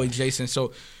 to my boy Jason.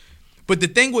 So, but the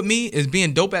thing with me is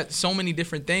being dope at so many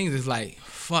different things is like,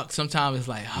 fuck, sometimes it's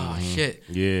like, oh shit.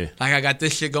 Yeah. Like I got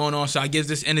this shit going on, so I give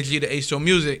this energy to H2o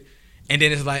Music. And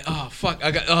then it's like, oh fuck,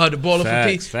 I got the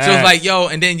Ballin4peace. So it's like, yo,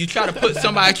 and then you try to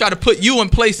put you in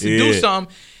place to do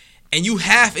something, and you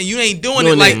ain't doing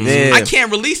it. Like, I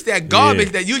can't release that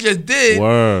garbage that you just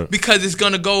did because it's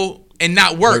gonna go and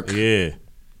not work. Yeah,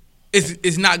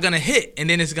 it's not gonna hit, and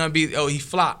then it's gonna be, oh, he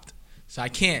flopped. So I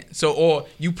can't. So, or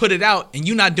you put it out and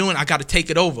you're not doing, I got to take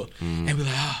it over. And be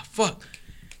like, fuck.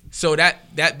 So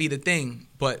that be the thing.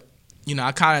 But, you know,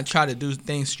 I kind of try to do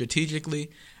things strategically.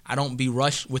 I don't be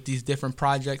rushed with these different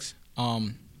projects.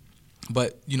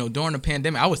 But, you know, during the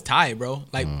pandemic, I was tired, bro.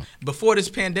 Like, before this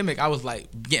pandemic, I was, like,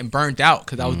 getting burnt out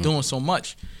because I was doing so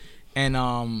much. And,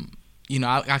 you know,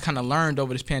 I kind of learned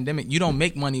over this pandemic, you don't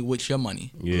make money with your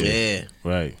money. Yeah.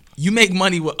 Right. You make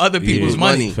money with other people's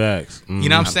money. Facts. You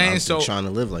know what I'm saying? So trying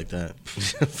to live like that.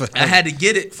 I had to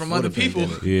get it from other people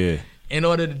in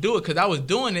order to do it because I was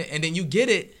doing it, and then you get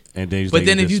it. And then but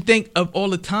then if you think of all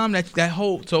the time that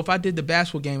whole, so if I did the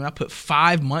basketball game and I put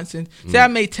 5 months in, say I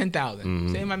made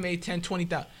 10,000, say I made 10,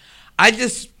 20,000, I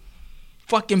just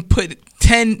fucking put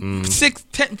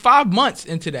 5 months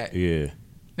into that. Yeah.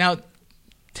 Now,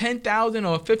 10,000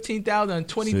 or 15,000 or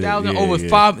 20,000 over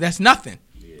 5, that's nothing.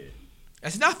 Yeah.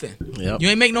 That's nothing. Yep. You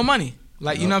ain't make no money.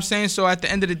 Like, you know what I'm saying? So at the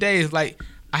end of the day, it's like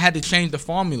I had to change the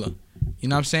formula. You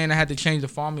know what I'm saying? I had to change the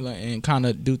formula and kind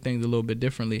of do things a little bit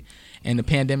differently. And the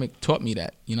pandemic taught me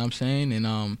that. You know what I'm saying?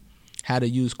 And how to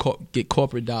get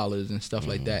corporate dollars and stuff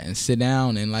like that and sit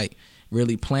down and, like,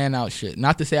 really plan out shit.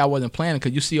 Not to say I wasn't planning,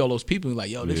 because you see all those people like,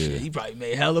 yo, this shit, he probably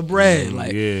made hella bread.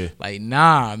 Like,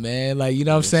 nah, man. Like, you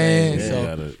know what I'm saying?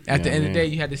 So at the end of the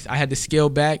day, I had to scale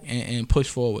back and push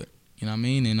forward. You know what I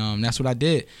mean? And that's what I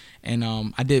did. And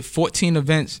I did 14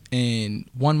 events in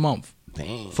 1 month.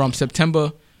 Damn. From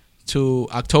September to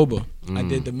October. I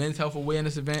did the men's health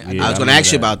awareness event. I was going to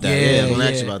ask you about that. I was going to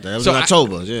ask you about that. It was in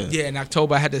October. Yeah, in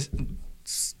October I had to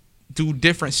do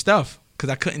different stuff because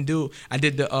I couldn't do. I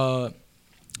did the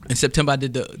in September I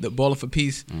did the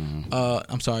Ballin4peace.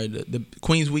 I'm sorry, the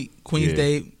Queen's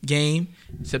Day game.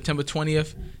 September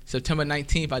 20th, September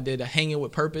 19th I did a Hanging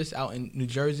with Purpose out in New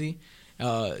Jersey.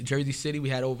 Jersey City, we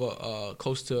had over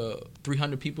close to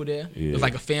 300 people there. It was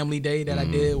like a family day that I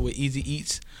did with Easy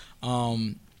Eats.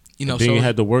 You know, then so you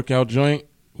had the workout joint.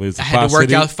 I had to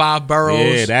work out 5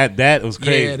 boroughs. Yeah, that was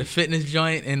crazy. Yeah, the fitness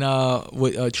joint and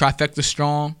with Trifecta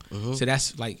Strong. So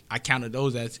that's like, I counted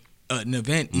those as an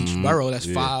event. Each borough, that's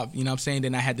 5. You know what I'm saying?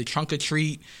 Then I had the trunk or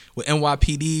treat with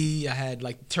NYPD. I had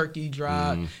like turkey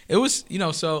drive. It was, you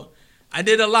know, so I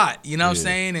did a lot. You know what I'm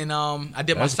saying? And I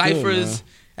did my ciphers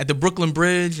at the Brooklyn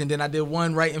Bridge, and then I did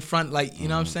one right in front, like, you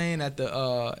know what I'm saying, at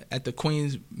the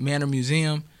Queens Manor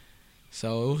Museum.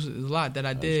 So it was a lot that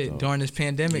I did during this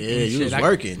pandemic. Yeah, you was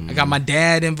working. I got my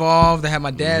dad involved. I had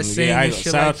my dad sing and shit like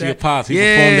that. Shout out to your pops. He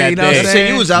performed that you know day. So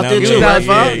you was out there too, right,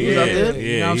 Bob? You was out there?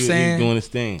 You know what I'm saying? He was doing his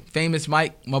thing. Famous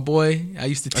Mike, my boy. I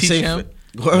used to teach him.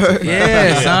 Word.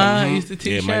 Yeah, son. I used to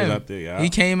teach him. Out there, he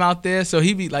came out there, so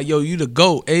he be like, yo, you the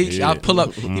GOAT, H. I'll pull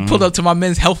up. He pulled up to my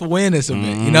men's health awareness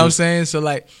event. You know what I'm saying? So,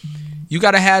 like, you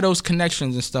got to have those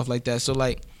connections and stuff like that. So,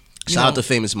 like, shout out to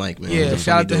Famous Mike, man. Yeah,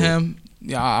 shout out to him.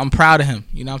 Yeah, I'm proud of him.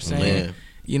 You know what I'm saying? Yeah.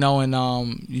 You know, and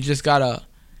you just gotta.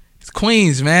 It's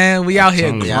Queens, man. We out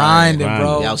here grinding,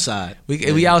 bro. We outside.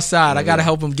 We outside. I gotta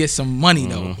help him get some money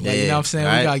though. Like, you know what I'm saying?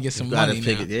 Right. We gotta get some money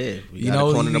now. We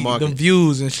gotta corner the market. Them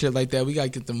views and shit like that. We gotta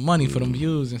get the money for them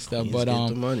views and stuff. But get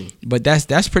the money. But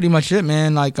that's pretty much it,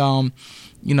 man. Like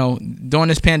you know, during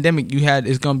this pandemic,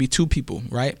 it's gonna be 2 people,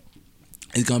 right?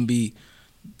 It's gonna be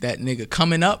that nigga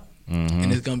coming up.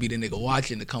 And it's gonna be the nigga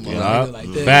watching to come up like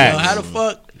this. Yo, how the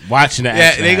fuck watching the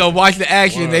action? Yeah, they gonna watch the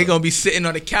action. Word. They gonna be sitting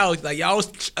on the couch like, y'all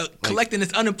was collecting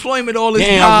this unemployment all this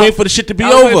time. I wait for the shit to be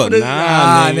over.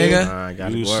 Nah,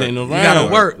 nigga. You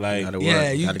gotta work. Like,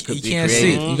 yeah, you can't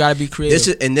see. You gotta be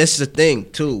creative. This is the thing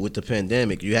too with the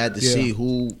pandemic. You had to see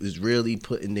who is really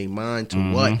putting their mind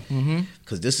to what.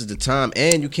 Because this is the time,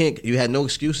 and you had no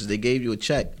excuses. They gave you a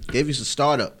check, gave you some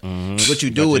startup. What you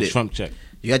do with it? Trump check.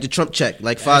 You had the Trump check,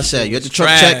 like Foz said. You had the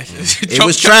Trump check. It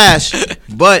was trash,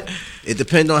 but it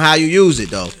depends on how you use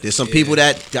it, though. There's some people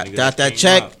that got that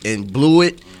check and blew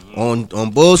it on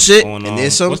bullshit, and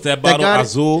there's some what's that bottle?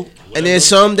 Azul. And there's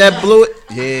some that blew it.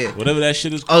 Yeah, whatever that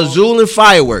shit is called. Azul and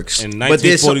fireworks. In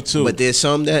 1942. But there's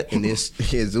some that and there's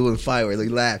Azul and fireworks.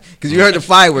 Like, laugh because you heard the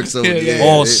fireworks over there.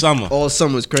 All summer. All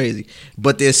summer was crazy.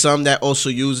 But there's some that also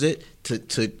use it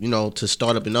to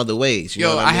start up in other ways. You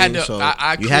know what I mean?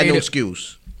 You had no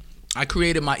excuse. I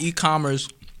created my e-commerce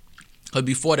because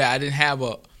before that I didn't have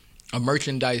a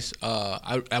merchandise.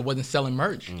 I wasn't selling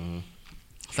merch.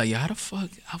 It's like, yo, how the fuck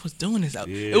I was doing this?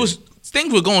 It was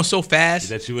things were going so fast.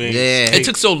 That you ain't. Yeah. It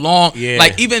took so long. Yeah.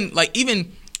 Like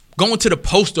even going to the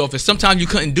post office. Sometimes you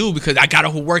couldn't do because I got to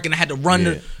work and I had to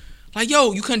run. Like,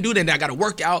 yo, you couldn't do that. And I got to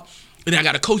work out and I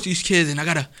got to coach these kids and I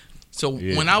got to. So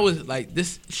when I was like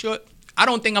this short, I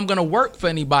don't think I'm gonna work for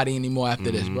anybody anymore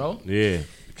after this, bro. Yeah.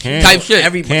 type shit.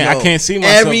 I can't see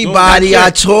myself. Everybody I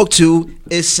talk to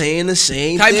is saying the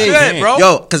same type thing, shit, bro.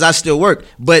 Yo, because I still work,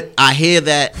 but I hear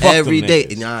that every day.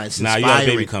 Nah, it's you got a inspiring.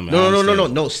 baby coming.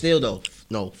 No. Still though,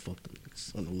 no, fuck them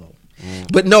niggas on the low.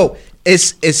 But no,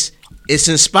 it's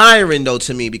inspiring though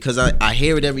to me because I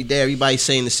hear it every day. Everybody's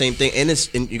saying the same thing, and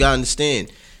you gotta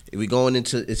understand. If we going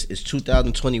into it's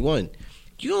 2021.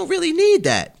 You don't really need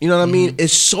that. You know what I mean?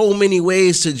 It's so many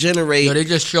ways to generate. Yo, they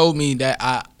just showed me that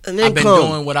I've been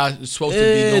doing what I was supposed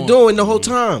to be doing the whole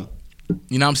time.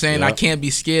 You know what I'm saying? I can't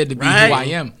be scared to be who I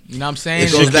am. You know what I'm saying?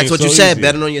 It goes back to what you said,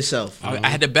 betting on yourself. I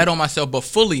had to bet on myself, but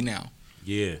fully now.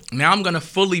 Yeah. Now I'm going to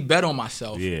fully bet on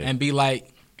myself and be like,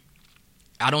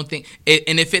 I don't think,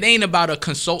 and if it ain't about a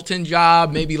consulting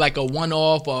job, maybe like a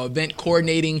one-off or event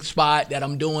coordinating spot that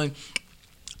I'm doing,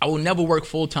 I will never work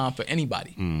full-time for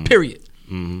anybody, period.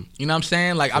 You know what I'm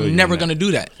saying? Like, I'm never going to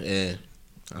do that. Yeah.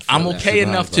 I'm okay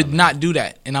enough to not do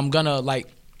that. And I'm going to, like,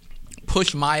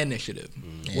 push my initiative,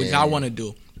 which I want to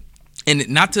do. And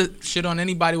not to shit on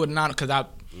anybody with a non, because I...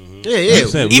 Even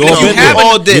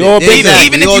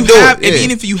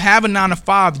if you have a 9 to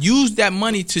 5, use that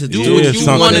money to do what you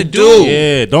want to do.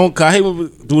 Yeah, don't. I hate when we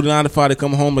do the 9 to 5. They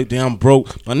come home like, damn, I'm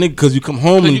broke, my nigga. Because you come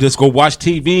home and just go watch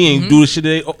TV and do the shit.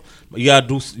 You gotta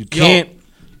do. You can't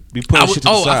be putting shit to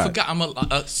the side. I forgot. I'm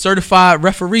a certified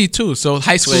referee too. So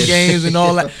high school games and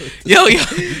all that.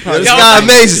 This guy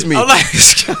amazes me. I'm like,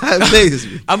 this guy amazes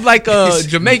me. I'm like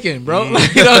Jamaican, bro.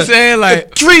 Like, you know what I'm saying?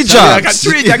 Like 3 jobs.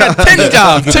 I got 10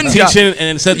 jobs. 10 jobs. Teaching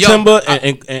in September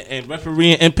and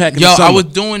refereeing Impact in the summer. I was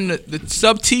doing the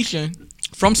sub teaching.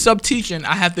 From sub teaching,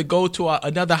 I have to go to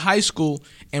another high school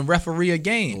and referee a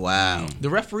game. Wow. The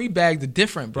referee bags are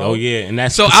different, bro. Oh yeah, and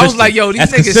that's so consistent. I was like, yo, these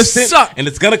niggas suck, and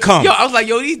it's gonna come. Yo, I was like,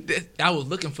 yo, I was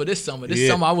looking for this summer. This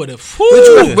summer I would have.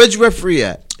 Where'd you referee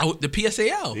at? The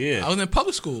PSAL. Yeah. I was in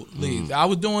public school leagues. I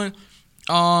was doing.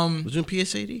 Was you in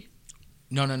PSAD?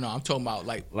 No. I'm talking about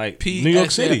like New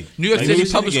York City. New York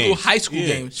City public school, high school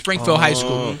game, Springfield High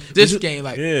School. This game,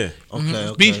 like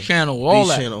Okay. Beach Channel, all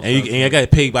that. And I got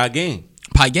paid by game.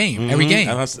 By game, every game.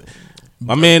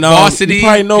 My man, Varsity, you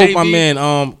probably know JV. my man,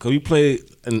 cause we played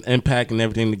an Impact and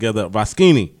everything together.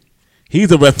 Roskini,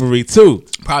 he's a referee too.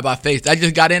 Probably by face. I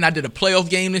just got in. I did a playoff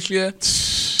game this year.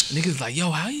 Niggas like, yo,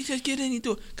 how you just get in? You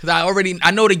do it? Cause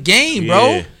I know the game, bro.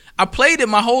 Yeah. I played it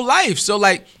my whole life. So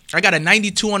like, I got a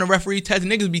 92 on the referee test.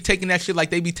 Niggas be taking that shit like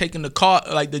they be taking the car,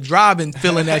 like the drive and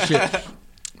filling that shit.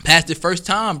 Passed it first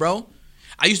time, bro.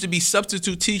 I used to be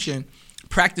substitute teaching,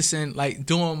 practicing, like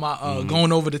doing my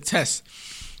going over the tests,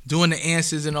 doing the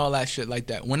answers and all that shit like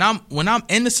that. When I'm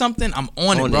into something, I'm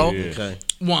on it, bro.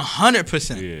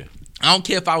 100%. Yeah. I don't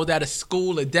care if I was at a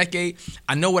school a decade.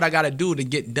 I know what I gotta do to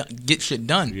get shit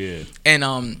done. Yeah.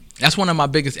 And that's one of my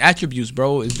biggest attributes,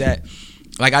 bro. Is that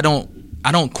like I don't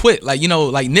quit. Like, you know,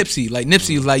 like Nipsey. Like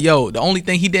Nipsey is like, yo, the only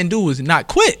thing he didn't do was not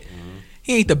quit.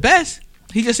 He ain't the best.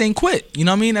 He just ain't quit. You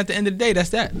know what I mean? At the end of the day, that's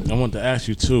that. I want to ask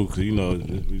you too, because you know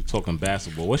we're talking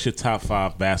basketball. What's your top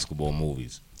 5 basketball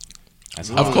movies? Of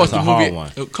course, that's a hard one.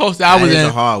 Of course, I was in. That's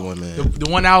a hard one, man. The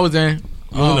one I was in.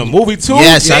 You was in a movie too?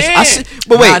 Yes, yeah. I see,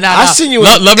 but wait, I seen you.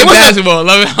 Loving basketball.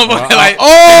 Loving like.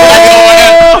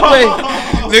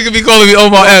 Nigga be calling me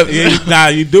Omar Epps. Yeah, nah,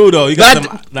 you do though. You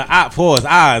got the eye for his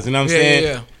eyes. You know what I'm saying?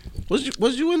 Yeah.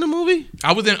 Was you in the movie?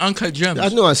 I was in Uncut Gems. I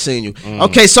knew I seen you.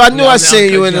 Okay, so I knew I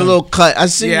seen you in a little cut. I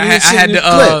seen you. I had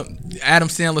the Adam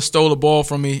Sandler stole the ball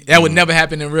from me. That would never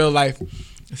happen in real life.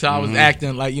 So I was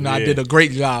acting like, you know, I did a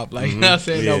great job. Like, you know what I'm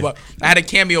saying? No, but I had a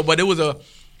cameo, but it was a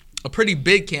pretty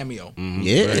big cameo.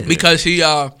 Yeah. Because he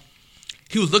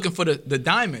was looking for the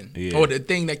diamond or the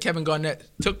thing that Kevin Garnett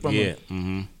took from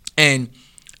him. And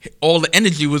all the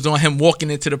energy was on him walking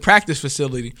into the practice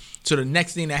facility. So the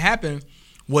next thing that happened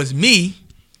was me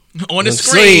on the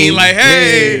screen, like,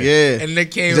 hey, and they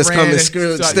came just come and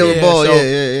steal the ball.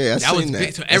 Yeah. That was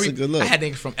big. So that's a good look. I had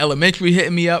niggas from elementary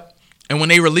hitting me up, and when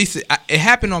they released it, it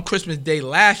happened on Christmas Day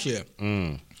last year.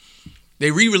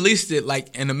 They re-released it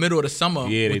like in the middle of the summer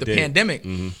with the pandemic.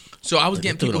 So I was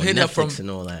getting people hitting up from and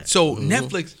all that. So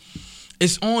Netflix,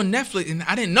 it's on Netflix, and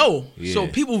I didn't know. So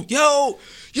people, yo,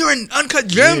 you're in Uncut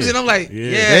Gems, and I'm like,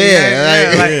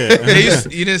 yeah. Like,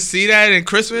 you didn't see that in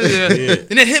Christmas,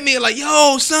 and it hit me like,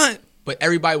 yo, son. But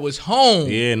everybody was home.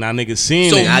 Yeah, now niggas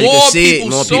seen so it. So more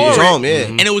people saw it, home,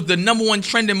 and it was the #1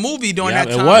 trending movie during that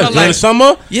time. It was during the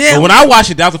summer. Yeah, but when I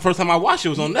watched it, that was the first time I watched it. It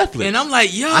was on Netflix, and I'm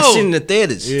like, yo, I seen it in the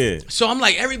theaters. Yeah. So I'm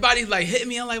like, everybody's like hitting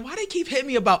me. I'm like, why they keep hitting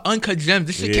me about Uncut Gems?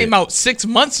 This shit came out 6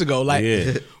 months ago. Like,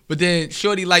 but then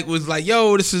Shorty was like,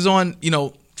 yo, this is on, you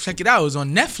know, check it out. It was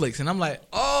on Netflix, and I'm like,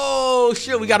 oh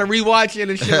shit, we gotta rewatch it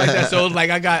and shit like that. So it was like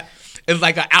it's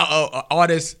like an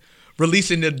artist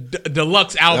releasing the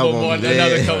deluxe album on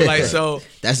another cover. Like, so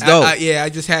that's dope. I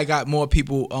just got more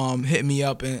people hitting me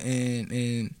up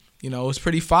and you know, it was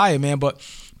pretty fire, man. But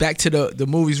back to the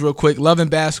movies real quick. Loving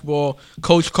Basketball,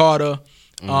 Coach Carter,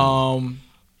 Above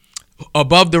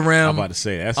the Rim. I'm about to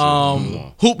say that's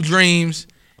Hoop Dreams,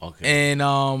 okay.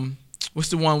 And what's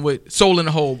the one with Soul in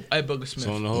the Hole? Ed Booger Smith.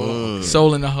 Soul in the Hole. Okay.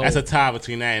 Soul in the Hole. That's a tie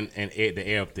between that and the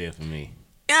Air Up There for me.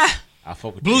 Yeah. I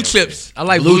fuck with Blue Chips. I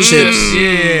like Blue Chips.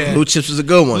 Yeah. Blue Chips is a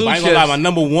good one. I ain't gonna lie, my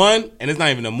number one, and it's not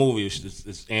even a movie. It's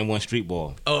N1 Street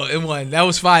Ball. Oh, N1. That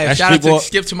was fire. That Shout out Street to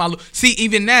Skip to my. See,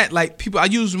 even that, like people, I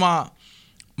use my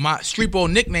Street Ball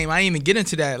nickname. I didn't even get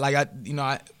into that. Like I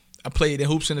played in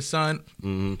Hoops in the Sun.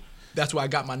 Mm-hmm. That's why I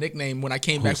got my nickname when I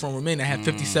came back from Ramin. I had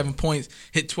 57 points,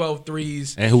 hit 12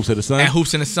 threes. And Hoops in the Sun. And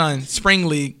Hoops in the Sun. Spring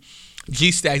League.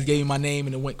 G Stacks gave me my name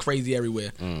and it went crazy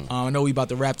everywhere. I know we about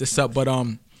to wrap this up, but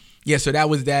yeah. So that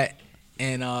was that.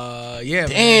 And yeah, damn.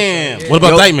 Man, so, yeah. What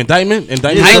about Dykeman? I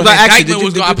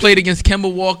played against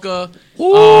Kemba Walker.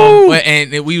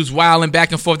 And we was wilding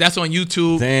back and forth. That's on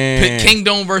YouTube. Damn.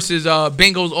 Kingdom versus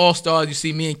Bengals All Stars. You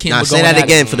see me and Kim. Now say that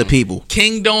again for the people.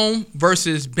 Kingdom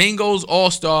versus Bengals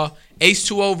All Star.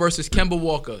 H2o versus Kemba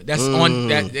Walker. That's on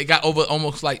that. They got over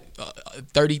almost like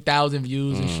 30,000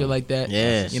 views and shit like that.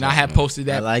 Yeah, you know, I had posted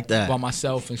that, I like that by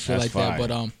myself and shit like that. But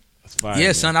fire, yeah,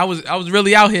 man. Son, I was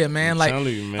really out here, man. Like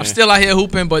you, man. I'm still out here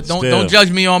hooping, but don't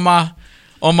judge me on my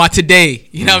today.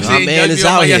 You know what I'm saying? Man, judge me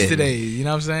on my yesterday. You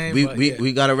know what I'm saying?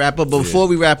 We gotta wrap up. But before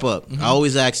we wrap up, I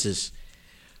always ask this: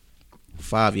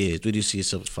 5 years. Where do you see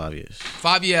yourself in 5 years?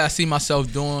 5 years, I see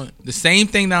myself doing the same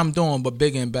thing that I'm doing, but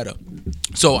bigger and better.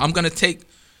 So I'm gonna take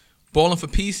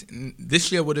Ballin4peace.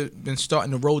 This year would have been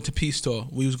starting the Road to Peace tour.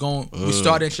 We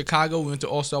started in Chicago. We went to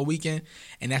All-Star Weekend,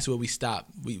 and that's where we stopped.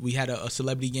 We had a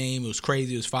celebrity game. It was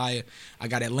crazy. It was fire. I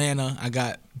got Atlanta. I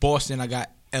got Boston. I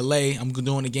got LA. I'm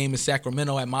doing a game in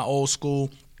Sacramento at my old school.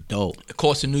 Dope. Of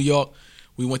course, in New York.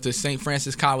 We went to St.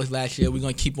 Francis College last year. We're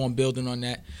gonna keep on building on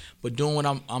that, but doing what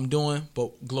I'm doing,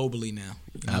 but globally now.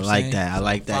 You know I like that. I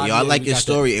like that. Yo, I like your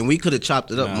story, and we could have chopped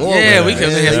it up more. Yeah, we could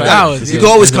have been here for hours. You can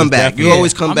always come back. You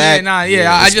always come back.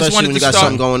 I just wanted to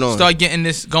start getting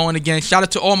this going again. Shout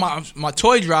out to all my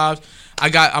toy drives.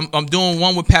 I'm doing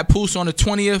one with Papoose on the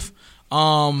 20th.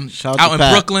 Out in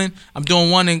Brooklyn. I'm doing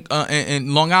one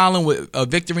in Long Island with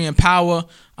Victory and Power.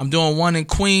 I'm doing one in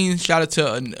Queens. Shout out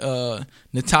to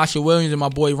Natasha Williams and my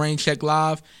boy Rain Check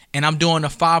Live. And I'm doing a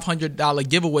 $500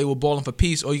 giveaway with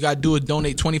Ballin4peace. All you got to do is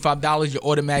donate $25. You're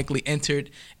automatically entered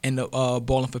in the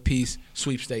Ballin4peace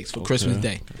sweepstakes for Christmas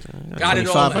Day. Got it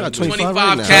all. 25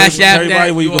 right Cash App.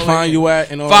 Everybody where you can find you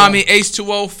at. And all find me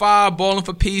H2o 5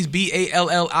 Ballin4peace,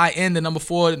 BALLIN, the number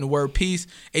 4 and the word peace.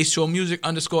 H2o music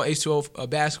 _H2o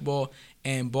basketball.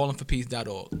 And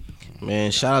ballin4peace.org. Man,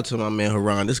 shout out to my man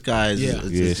Haron. This guy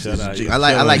is shout out. I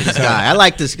like this guy. I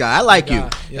like this guy. I like you.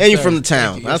 Yes, and you're from the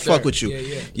town. I fuck with you.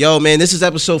 Yeah. Yo, man, this is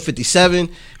episode 57.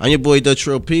 I'm your boy Dutch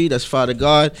P. That's Father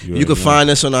God. You can find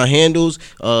us on our handles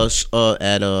at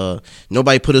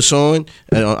Nobodyputuson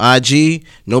on IG.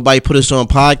 Nobodyputuson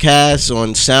podcast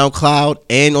on SoundCloud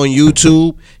and on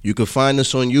YouTube. You can find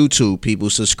us on YouTube.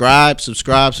 People, subscribe.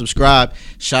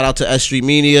 Shout out to S Street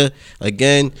Media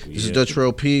again. This is Dutch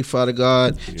P. Father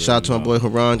God. Shout out to my boy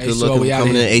Haron. Good luck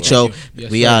coming in. HO.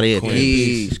 We out here.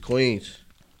 Peace. Queens.